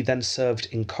 1831, he then served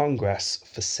in Congress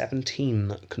for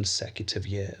 17 consecutive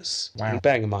years. Wow.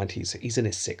 Bearing in mind he's in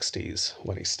his 60s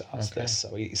when he starts this,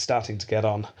 so he's starting to get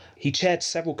on. He chaired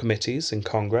several committees in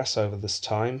Congress over this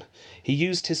time. He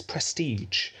used his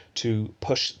prestige to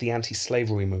push the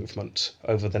anti-slavery movement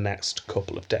over the next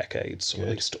couple of decades, or at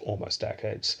least almost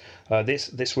decades.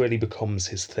 This really becomes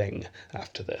his thing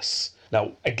after this.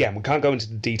 Now, again, we can't go into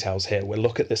the details here. We'll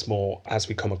look at this more as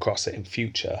we come across it in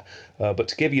future. But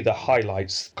to give you the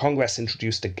highlights, Congress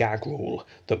introduced a gag rule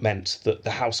that meant that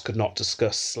the House could not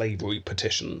discuss slavery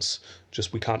petitions.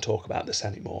 Just, we can't talk about this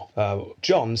anymore.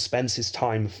 John spends his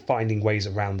time finding ways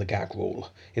around the gag rule,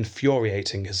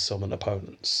 infuriating his Southern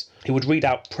opponents. He would read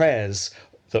out prayers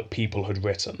that people had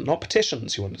written. Not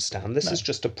petitions, you understand. This is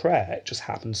just a prayer. It just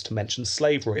happens to mention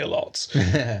slavery a lot.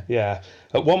 Yeah.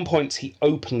 At one point, he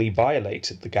openly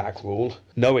violated the gag rule,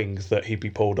 knowing that he'd be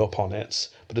pulled up on it.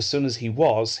 But as soon as he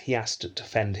was, he asked to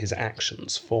defend his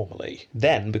actions formally.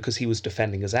 Then, because he was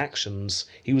defending his actions,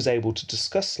 he was able to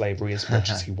discuss slavery as much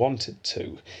as he wanted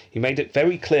to. He made it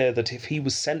very clear that if he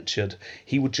was censured,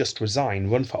 he would just resign,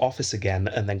 run for office again,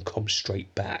 and then come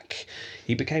straight back.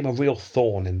 He became a real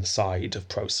thorn in the side of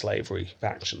pro-slavery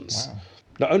factions. Wow.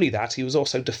 Not only that, he was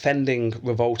also defending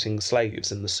revolting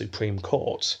slaves in the Supreme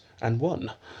Court, and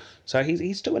won. So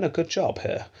he's doing a good job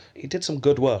here. He did some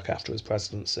good work after his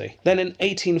presidency. Then in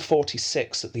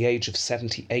 1846, at the age of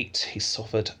 78, he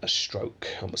suffered a stroke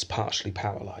and was partially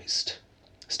paralysed.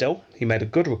 Still, he made a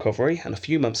good recovery, and a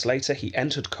few months later he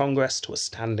entered Congress to a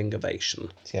standing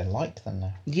ovation. Is he liked then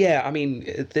now? Yeah, I mean,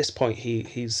 at this point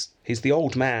he's the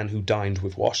old man who dined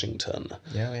with Washington.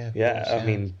 Yeah. Yeah, Course, I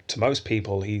mean, to most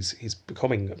people he's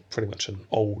becoming pretty much an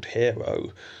old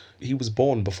hero. He was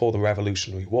born before the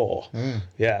Revolutionary War.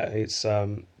 Yeah, it's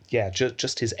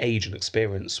just his age and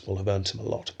experience will have earned him a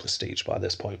lot of prestige by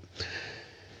this point.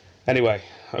 Anyway,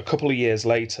 a couple of years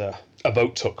later, a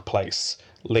vote took place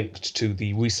linked to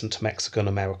the recent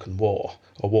Mexican-American War,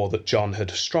 a war that John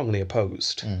had strongly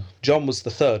opposed. John was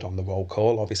the third on the roll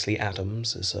call. Obviously,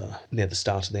 Adams is near the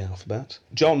start of the alphabet.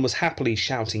 John was happily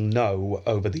shouting no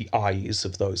over the ayes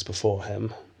of those before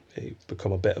him. He'd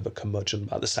become a bit of a curmudgeon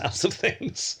by the sounds of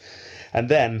things. And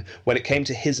then, when it came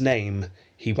to his name,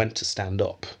 he went to stand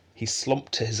up. He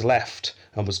slumped to his left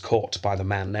and was caught by the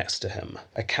man next to him.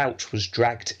 A couch was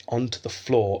dragged onto the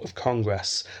floor of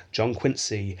Congress. John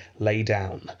Quincy lay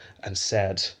down and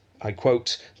said, I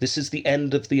quote, "This is the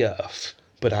end of the earth,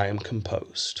 but I am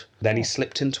composed." Then he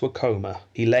slipped into a coma.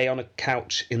 He lay on a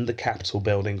couch in the Capitol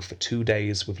building for 2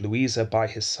 days with Louisa by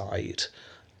his side,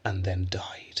 and then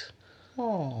died.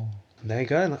 Oh. And there you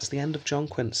go, that's the end of John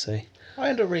Quincy. I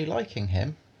ended up really liking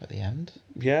him at the end.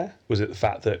 Yeah? Was it the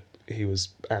fact that he was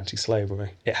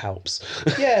anti-slavery? It helps.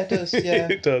 Yeah, it does, yeah.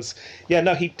 It does. Yeah,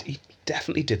 no, he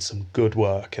definitely did some good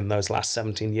work in those last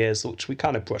 17 years, which we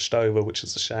kind of brushed over, which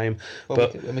is a shame. Well,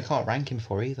 but we can't rank him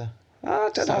for either. I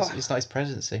don't know. It's not his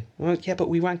presidency. Well, yeah, but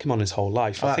we rank him on his whole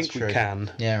life. Oh, I that's think we true.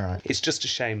 can. Yeah, right. It's just a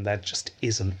shame there just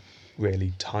isn't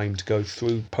really time to go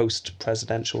through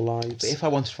post-presidential lives. But if I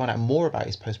wanted to find out more about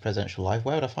his post-presidential life,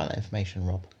 where would I find that information,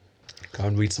 Rob? Go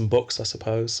and read some books, I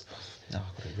suppose. Oh,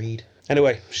 I've got to read.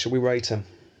 Anyway, shall we rate him?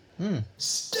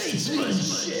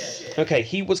 Statesmanship. Okay,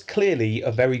 he was clearly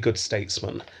a very good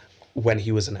statesman when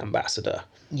he was an ambassador.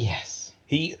 Yes.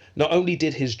 He not only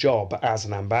did his job as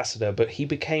an ambassador, but he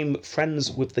became friends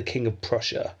with the King of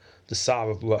Prussia, the Tsar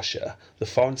of Russia, the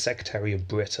Foreign Secretary of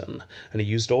Britain, and he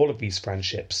used all of these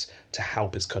friendships to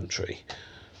help his country.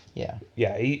 Yeah.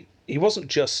 Yeah, he wasn't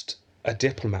just a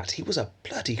diplomat, he was a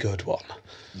bloody good one.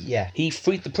 Yeah. He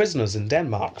freed the prisoners in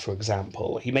Denmark, for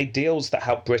example. He made deals that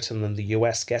helped Britain and the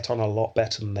US get on a lot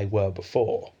better than they were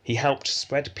before. He helped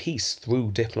spread peace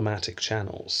through diplomatic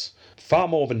channels. Far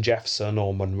more than Jefferson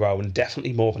or Monroe, and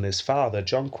definitely more than his father,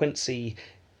 John Quincy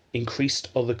increased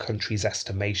other countries'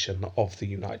 estimation of the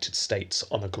United States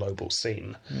on a global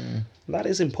scene. That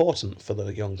is important for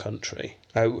the young country.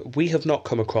 We have not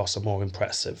come across a more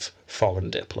impressive foreign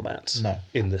diplomat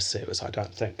in this series, I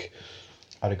don't think.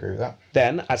 I'd agree with that.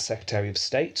 Then, as Secretary of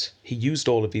State, he used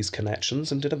all of these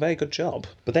connections and did a very good job.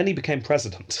 But then he became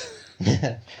president.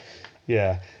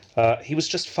 Yeah. He was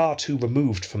just far too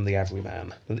removed from the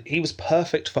everyman. He was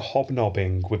perfect for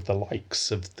hobnobbing with the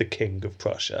likes of the King of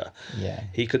Prussia. Yeah.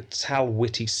 He could tell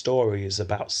witty stories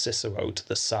about Cicero to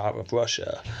the Tsar of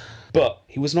Russia. But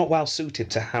he was not well suited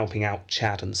to helping out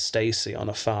Chad and Stacy on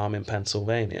a farm in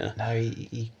Pennsylvania. No,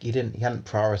 he didn't. He hadn't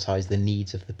prioritised the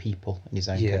needs of the people in his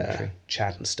own country.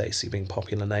 Chad and Stacy being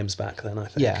popular names back then, I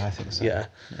think. Yeah, I think so.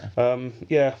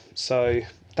 Yeah. So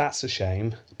that's a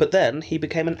shame. But then he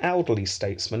became an elderly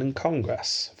statesman in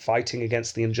Congress, fighting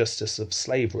against the injustice of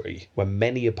slavery, when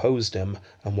many opposed him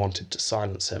and wanted to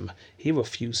silence him. He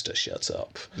refused to shut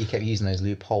up. He kept using those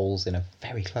loopholes in a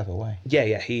very clever way.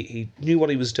 Yeah, he knew what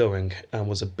he was doing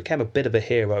and became a bit of a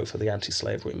hero for the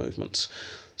anti-slavery movement.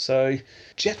 So,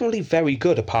 generally very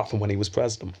good, apart from when he was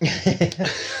president.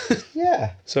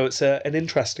 Yeah. So it's an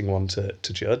interesting one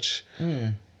to judge.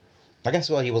 I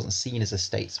guess, well, he wasn't seen as a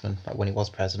statesman. Like when he was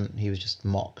president, he was just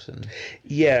mocked. And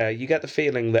Yeah, you get the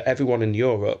feeling that everyone in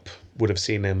Europe would have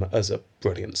seen him as a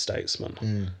brilliant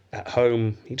statesman. At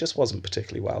home, he just wasn't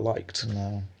particularly well liked.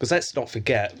 No. Because let's not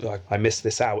forget, like, I missed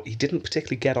this out, he didn't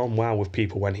particularly get on well with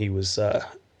people when he was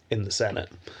in the Senate.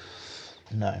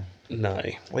 No. No.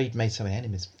 Well, he'd made so many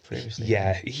enemies previously.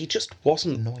 Yeah, he just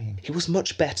wasn't... Annoying. He was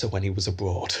much better when he was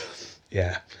abroad.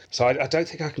 Yeah. So I don't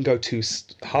think I can go too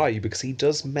high because he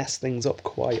does mess things up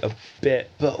quite a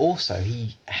bit. But also,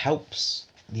 he helps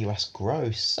the US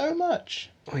grow so much.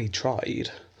 Oh, he tried.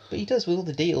 But he does with all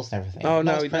the deals and everything. Oh,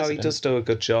 Not as no, he president. does do a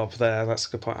good job there. That's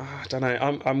a good point. I don't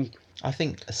know. I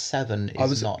think a 7 is not I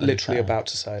was literally unfair. about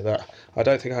to say that. I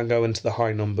don't think I can go into the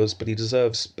high numbers, but he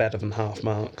deserves better than half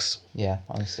marks. Yeah,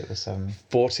 I'm going to stick with 7.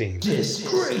 14.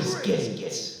 Disgrace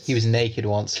Gate. He was naked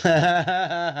once.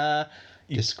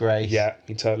 disgrace. Yeah,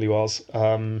 he totally was.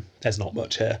 There's not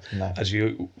much here, No. as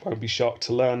you won't be shocked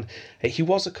to learn. He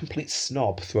was a complete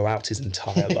snob throughout his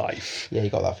entire life. Yeah, you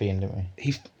got that feeling, didn't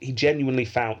we? He genuinely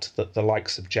felt that the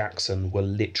likes of Jackson were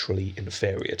literally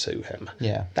inferior to him.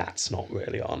 Yeah. That's not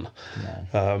really on.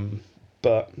 No.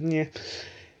 But, yeah.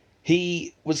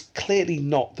 He was clearly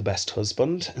not the best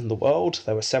husband in the world.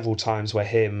 There were several times where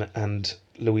him and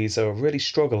Louisa are really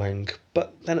struggling,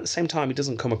 but then at the same time, he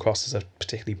doesn't come across as a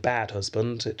particularly bad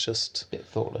husband. It just... Bit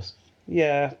thoughtless.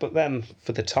 Yeah, but then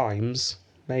for the times,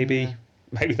 maybe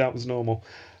that was normal.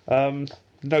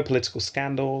 No political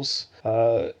scandals.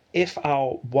 If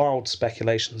our wild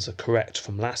speculations are correct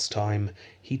from last time,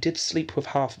 he did sleep with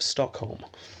half of Stockholm.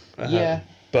 Yeah.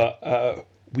 But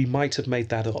we might have made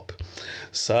that up.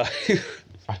 So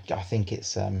I think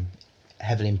it's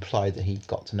heavily implied that he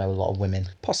got to know a lot of women.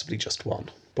 possibly just one,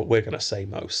 but we're going to say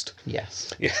most.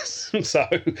 Yes. Yes. So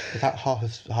In fact,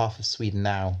 half of Sweden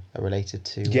now are related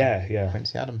to yeah.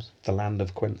 Quincy Adams. The land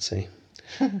of Quincy.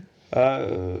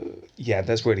 Yeah,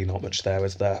 there's really not much there,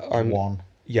 is there? One.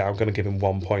 Yeah, I'm going to give him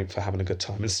 1 point for having a good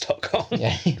time in Stockholm.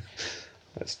 Yeah.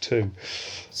 That's 2.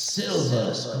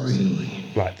 Silver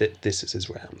screen. Right, this is his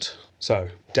round. So,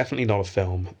 definitely not a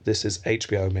film. This is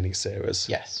HBO miniseries.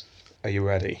 Yes. Are you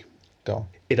ready? Go on.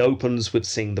 It opens with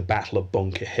seeing the Battle of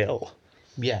Bunker Hill,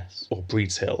 Yes. or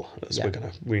Breeds Hill, as Yeah. we're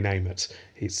going to rename it.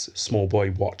 He's a small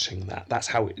boy watching that. That's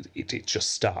how it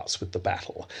just starts with the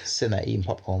battle. Sitting there eating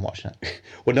popcorn, watching it.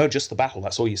 Well, no, just the battle.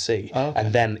 That's all you see. Oh, okay.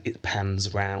 And then it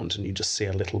pans around and you just see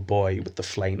a little boy with the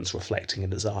flames reflecting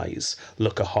in his eyes,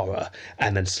 look a horror,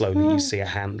 and then slowly you see a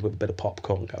hand with a bit of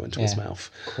popcorn go into his Yeah. mouth.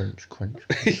 Crunch, crunch.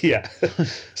 Yeah.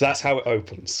 So that's how it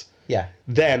opens. Yeah.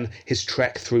 Then his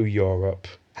trek through Europe,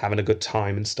 having a good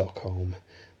time in Stockholm.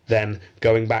 Then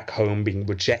going back home, being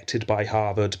rejected by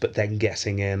Harvard, but then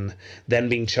getting in. Then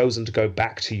being chosen to go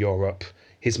back to Europe.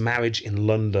 His marriage in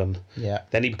London. Yeah.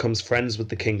 Then he becomes friends with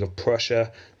the King of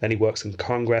Prussia. Then he works in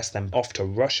Congress. Then off to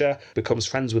Russia. Becomes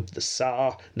friends with the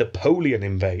Tsar. Napoleon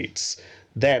invades.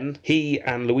 Then he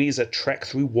and Louisa trek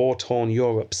through war-torn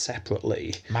Europe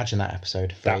separately. Imagine that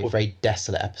episode. That Very, would- very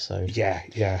desolate episode. Yeah,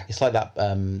 yeah. It's like that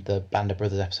the Band of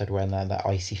Brothers episode where they're in that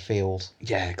icy field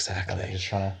Yeah, and exactly. they're just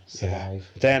trying to survive.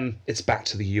 Then it's back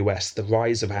to the US, the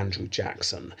rise of Andrew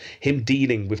Jackson, him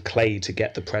dealing with Clay to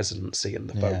get the presidency in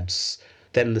the votes.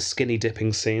 Then the skinny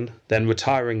dipping scene, then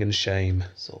retiring in shame,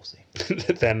 Saucy.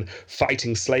 then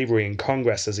fighting slavery in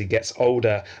Congress as he gets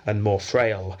older and more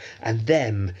frail, and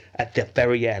then, at the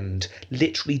very end,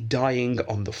 literally dying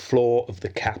on the floor of the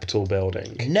Capitol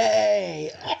building.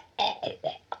 Nay!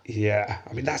 Yeah,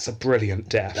 I mean, that's a brilliant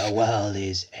death. The world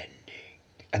is ending.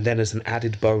 And then as an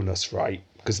added bonus, right,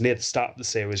 because near the start of the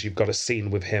series, you've got a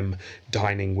scene with him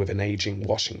dining with an aging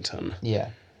Washington.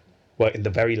 Yeah. Well, in the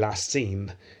very last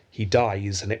scene, he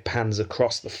dies and it pans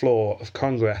across the floor of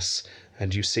Congress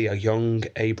and you see a young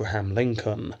Abraham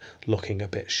Lincoln looking a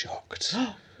bit shocked.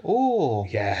 Oh.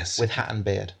 Yes. With hat and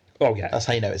beard. Oh, yeah. That's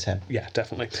how you know it's him. Yeah,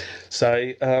 definitely.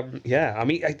 So, yeah, I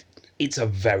mean, it's a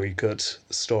very good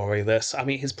story, this. I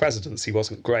mean, his presidency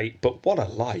wasn't great, but what a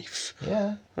life.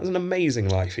 Yeah. That was an amazing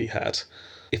life he had.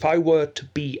 If I were to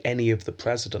be any of the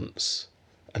presidents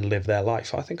and live their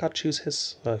life, I think I'd choose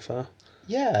his so far.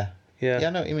 Yeah. Yeah. Yeah,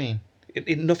 I know what you mean.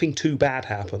 Nothing too bad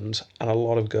happened, and a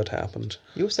lot of good happened.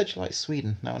 You always said you like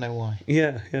Sweden. Now I know why.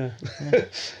 Yeah. Yeah,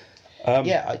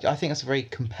 I think that's a very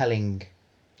compelling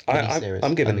miniseries.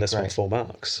 I'm giving That'd be this one great. 4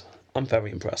 marks. I'm very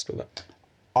impressed with it.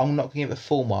 I'm not going to give it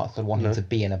 4 marks. I want him to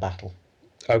be in a battle.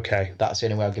 Okay. That's the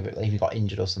only way I'll give it. If he got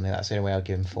injured or something, that's the only way I'll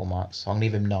give him 4 marks. So I'm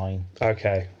going to give him 9.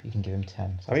 Okay. You can give him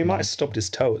 10. So I mean, he might have that's stubbed his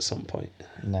toe at some point.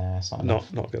 9. Nah, it's not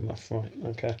enough. Not good enough. Right.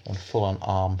 Okay. One full-on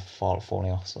arm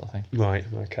falling off sort of thing. Right.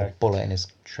 Okay. Bullet in his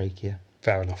trachea.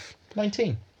 Fair enough.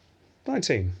 19.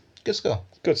 19. Good score.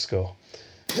 Good score.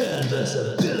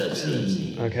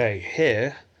 Canvasability. Okay.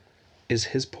 Here is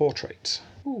his portrait.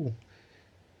 Ooh.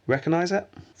 Recognise it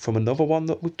from another one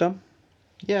that we've done?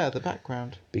 Yeah, the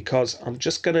background. Because I'm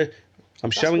showing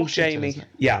Washington, Jamie. isn't it?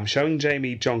 Yeah, I'm showing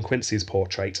Jamie John Quincy's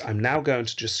portrait. I'm now going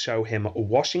to just show him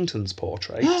Washington's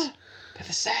portrait. They're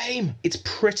the same. It's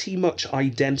pretty much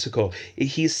identical.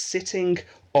 He's sitting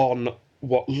on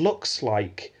what looks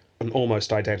like an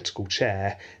almost identical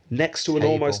chair next to an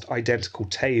Table. almost identical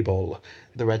table.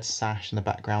 The red sash in the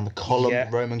background, the column,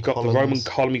 Roman got columns. the Roman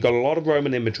column. You got a lot of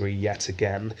Roman imagery yet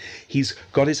again. He's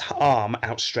got his arm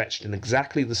outstretched in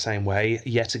exactly the same way,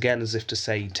 yet again, as if to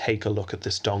say, "Take a look at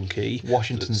this donkey."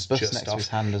 Washington's that's bust just next to his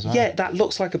hand as well. Yeah, that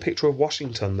looks like a picture of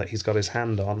Washington that he's got his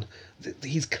hand on.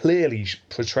 He's clearly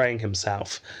portraying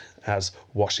himself as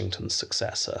Washington's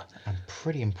successor. And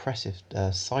pretty impressive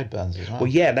sideburns as well. Well,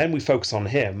 yeah, then we focus on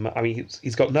him. I mean,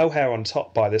 he's got no hair on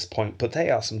top by this point, but they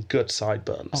are some good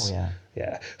sideburns. Oh, yeah.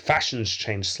 Yeah. Fashion's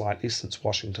changed slightly since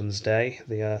Washington's day.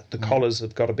 The collars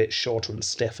have got a bit shorter and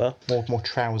stiffer. More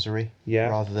trousery, Yeah.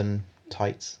 rather than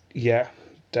tights. Yeah,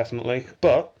 definitely.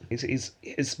 But his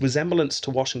resemblance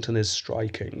to Washington is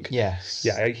striking. Yes.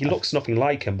 Yeah, he looks nothing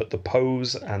like him, but the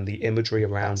pose and the imagery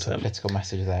around That's a him. political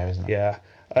message there, isn't it? Yeah.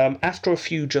 After a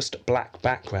few just black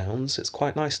backgrounds, it's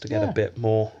quite nice to get a Yeah. bit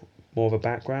more of a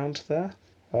background there.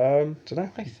 Don't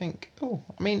know. I think. Oh,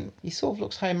 I mean, he sort of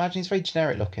looks how I imagine. He's very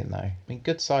generic looking, though. I mean,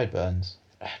 good sideburns.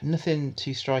 Nothing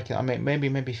too striking. I mean,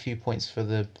 maybe a few points for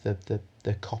the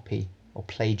copy or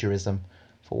plagiarism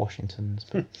for Washington's.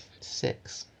 But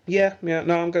 6. Yeah. No,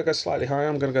 I'm going to go slightly higher.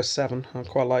 I'm going to go 7. I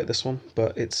quite like this one,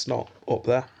 but it's not up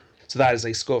there. So that is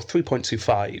a score of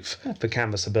 3.25 for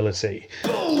canvassability.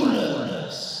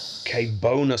 Okay,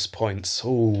 bonus points.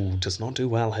 Oh, does not do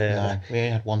well here. No, we only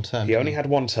had one term. He only had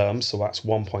 1 term, so that's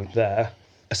 1 point there.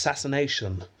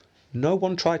 Assassination. No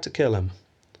one tried to kill him.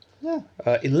 Yeah.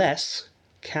 Unless,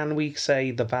 can we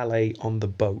say the valet on the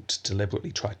boat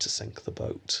deliberately tried to sink the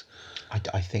boat?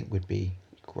 I think we'd be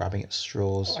grabbing at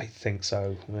straws. I think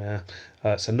so, yeah.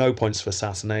 So no points for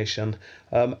assassination.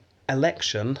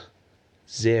 Election,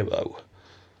 0.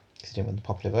 Because he didn't win the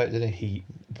popular vote, did he? He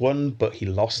won, but he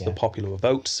lost the Yeah. popular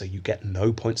vote, so you get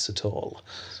no points at all.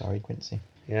 Sorry, Quincy.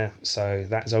 Yeah, so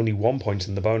that is only 1 point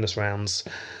in the bonus rounds.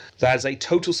 That is a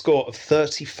total score of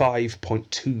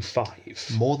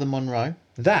 35.25. More than Monroe.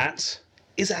 That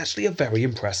is actually a very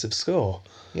impressive score.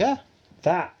 Yeah.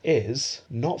 That is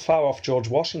not far off George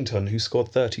Washington, who scored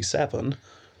 37,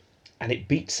 and it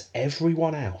beats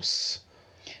everyone else.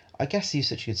 I guess he's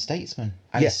such a good statesman.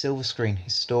 And Yeah. his silver screen,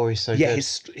 his story's so Yeah, good.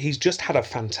 he's just had a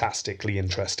fantastically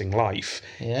interesting life.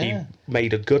 Yeah. He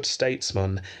made a good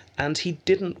statesman, and he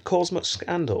didn't cause much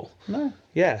scandal. No.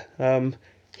 Yeah,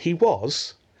 he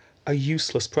was a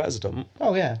useless president,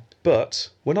 Oh, yeah. but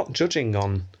we're not judging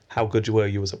on how good you were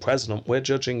as a president. We're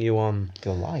judging you on,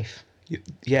 Your life.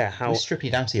 how... We're stripping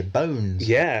you down to your bones.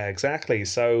 Yeah, exactly.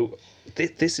 So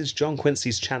this is John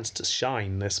Quincy's chance to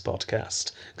shine, this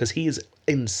podcast, because he is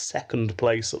in second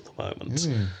place at the moment.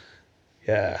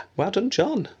 Yeah. Well done,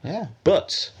 John. Yeah.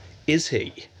 But is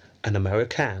he an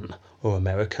American or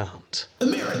Americant?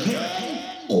 American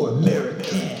or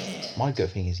American? My gut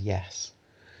feeling is yes.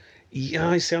 Yeah,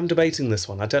 I see. I'm debating this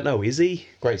one. I don't know. Is he?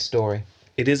 Great story.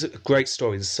 It is a great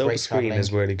story. The silver Great screen travelling.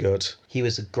 is really good. He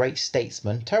was a great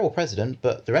statesman, terrible president,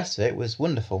 but the rest of it was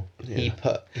wonderful. He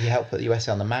helped put the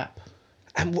USA on the map.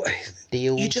 And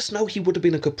Deals. you just know he would have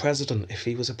been a good president if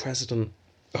he was a president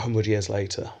 100 years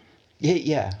later.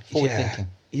 Yeah. Forward thinking.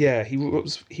 Yeah, he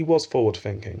was forward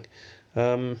thinking.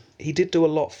 He did do a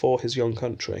lot for his young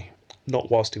country, not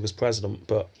whilst he was president,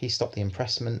 but He stopped the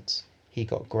impressment. He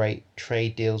got great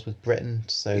trade deals with Britain,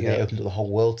 so Yeah. they opened up the whole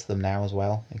world to them now as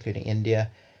well, including India.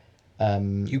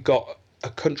 you got a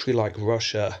country like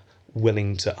Russia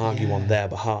willing to argue on Yeah. their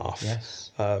behalf.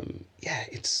 Yes. Yeah,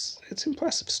 it's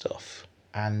impressive stuff.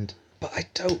 And But I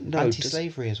don't know.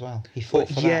 anti-slavery as well. He fought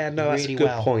for yeah, that no, that's really a good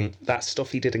well. point. That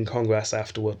stuff he did in Congress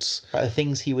afterwards. But the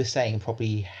things he was saying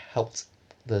probably helped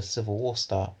the Civil War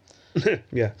start.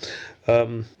 Yeah,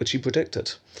 which he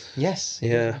predicted. Yes.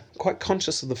 Yeah, quite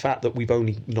conscious of the fact that we've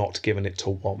only not given it to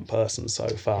one person so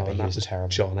far, Yeah, but and he that was was terrible.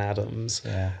 John Adams.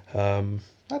 Yeah.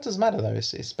 That doesn't matter though.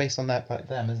 It's based on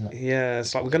them, isn't it? Yeah,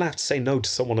 it's like we're gonna have to say no to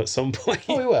someone at some point.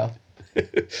 Oh, we will.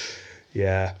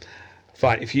 Yeah,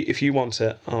 fine. If you want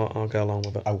it, I'll go along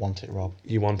with it. I want it, Rob.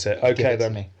 You want it? Okay it to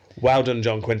then. me. Well done,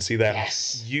 John Quincy. Then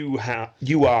Yes. you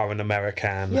are an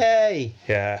American. Yay!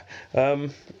 Yeah.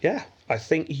 Yeah. I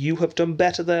think you have done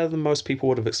better there than most people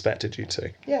would have expected you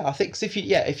to. Yeah, I think 'cause if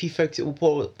you focus it,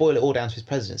 we'll boil it all down to his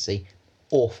presidency.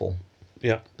 Awful.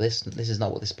 Yeah. This is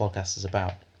not what this podcast is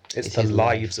about. It's the his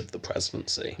lives of the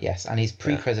presidency. Yes, and his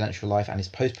pre-presidential life and his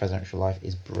post-presidential life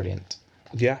is brilliant.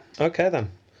 Yeah. Okay then.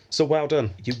 So well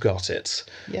done. You got it.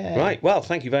 Yeah. Right. Well,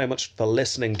 thank you very much for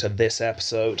listening to this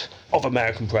episode of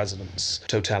American Presidents,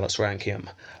 Totalis Rankium.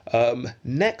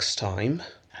 Next time,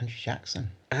 Andrew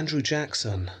Jackson. Andrew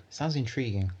Jackson. Sounds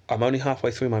intriguing. I'm only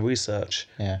halfway through my research.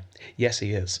 Yeah. Yes,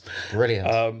 he is.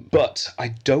 Brilliant. But I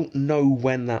don't know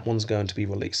when that one's going to be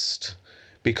released.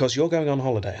 Because you're going on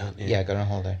holiday, aren't you? Yeah, going on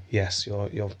holiday. Yes,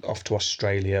 you're off to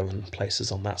Australia and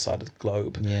places on that side of the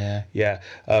globe. Yeah. Yeah.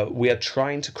 We are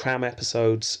trying to cram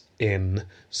episodes in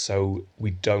so we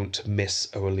don't miss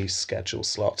a release schedule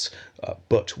slot,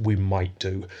 but we might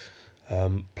do.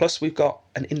 Plus, we've got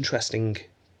an interesting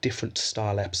different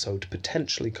style episode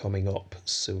potentially coming up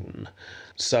soon.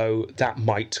 So that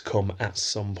might come at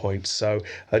some point. So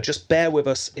just bear with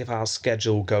us if our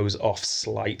schedule goes off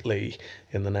slightly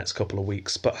in the next couple of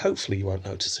weeks, but hopefully you won't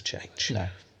notice a change. No.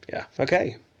 Yeah,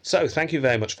 okay. So thank you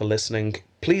very much for listening.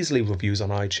 Please leave reviews on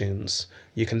iTunes.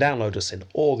 You can download us in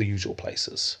all the usual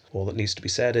places. All that needs to be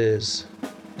said is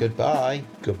Goodbye.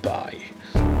 goodbye.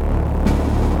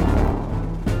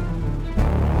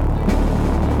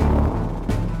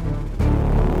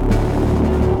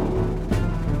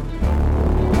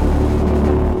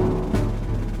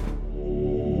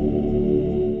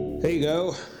 Here you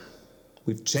go.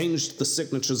 We've changed the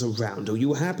signatures around. Are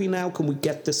you happy now? Can we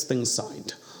get this thing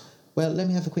signed? Well, let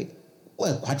me have a quick...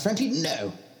 Well, quite frankly,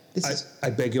 no. I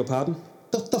beg your pardon?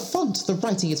 The font, the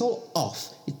writing, it's all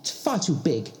off. It's far too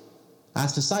big. I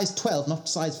asked for size 12, not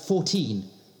size 14.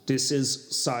 This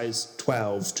is size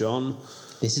 12, John.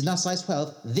 This is not size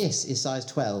 12. This is size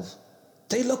 12.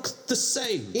 They look the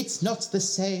same. It's not the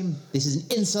same. This is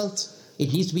an insult.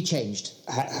 It needs to be changed.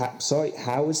 Sorry,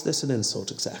 how is this an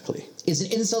insult exactly? It's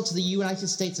an insult to the United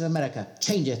States of America.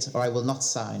 Change it, or I will not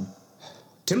sign.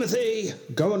 Timothy,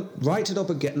 go and write it up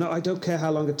again. No, I don't care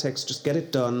how long it takes. Just get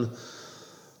it done.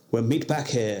 We'll meet back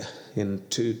here in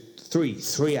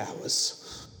 3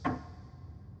 hours.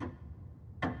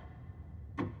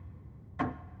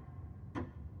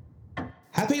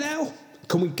 Happy now?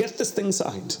 Can we get this thing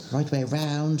signed? Right way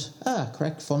round.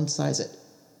 Correct font size.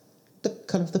 The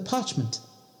colour of the parchment.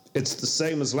 It's the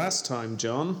same as last time,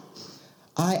 John.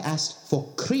 I asked for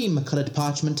cream-coloured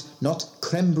parchment, not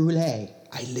creme brulee.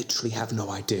 I literally have no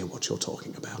idea what you're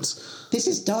talking about. This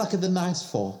is darker than I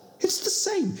asked for. It's the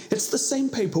same. It's the same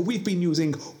paper we've been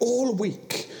using all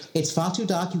week. It's far too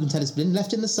dark. You can tell it's been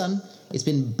left in the sun. It's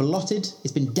been blotted.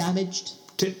 It's been damaged.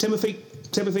 Timothy,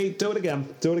 do it again.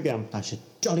 Do it again. I should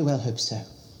jolly well hope so.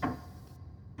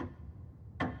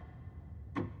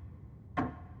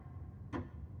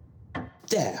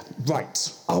 There,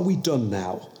 right. Are we done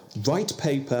now? Right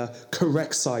paper,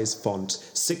 correct size font,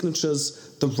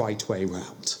 signatures the right way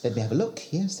round. Let me have a look.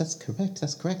 Yes, that's correct.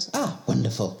 That's correct.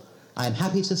 Wonderful. I'm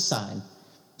happy to sign.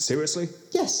 Seriously?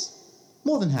 Yes,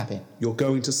 more than happy. You're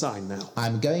going to sign now?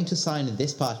 I'm going to sign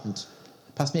this parchment.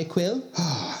 Pass me a quill.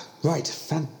 Right,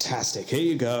 fantastic. Here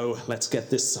you go. Let's get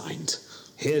this signed.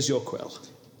 Here's your quill.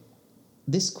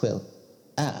 This quill.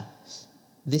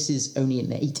 This is only an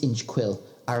 8-inch quill.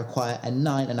 I require a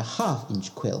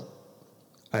 9.5-inch quill.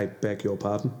 I beg your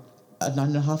pardon? A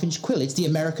 9.5-inch quill. It's the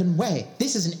American way.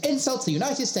 This is an insult to the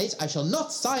United States. I shall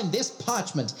not sign this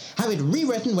parchment. Have it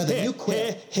rewritten with a new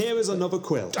quill. Here is another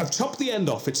quill. I've chopped the end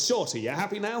off. It's shorter. You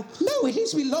happy now? No, it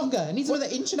needs to be longer. It needs another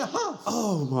 1.5 inches.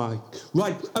 Oh, my.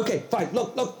 Right, okay, fine.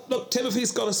 Look.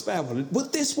 Timothy's got a spare one.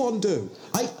 Would this one do?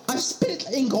 I've spit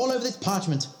ink all over this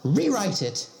parchment. Rewrite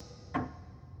it.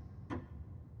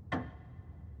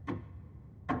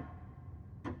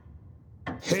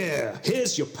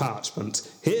 Here's your parchment.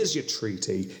 Here's your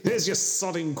treaty. Here's your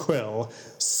sodding quill.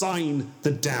 Sign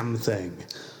the damn thing.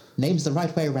 Name's the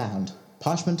right way round.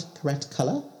 Parchment, correct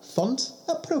colour. Font,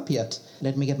 appropriate.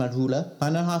 Let me get my ruler.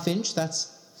 9.5 inch,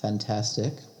 that's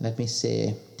fantastic. Let me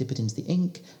see. Dip it into the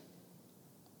ink.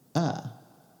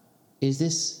 Is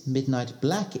this midnight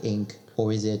black ink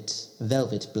or is it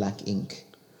velvet black ink?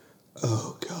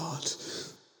 Oh, God.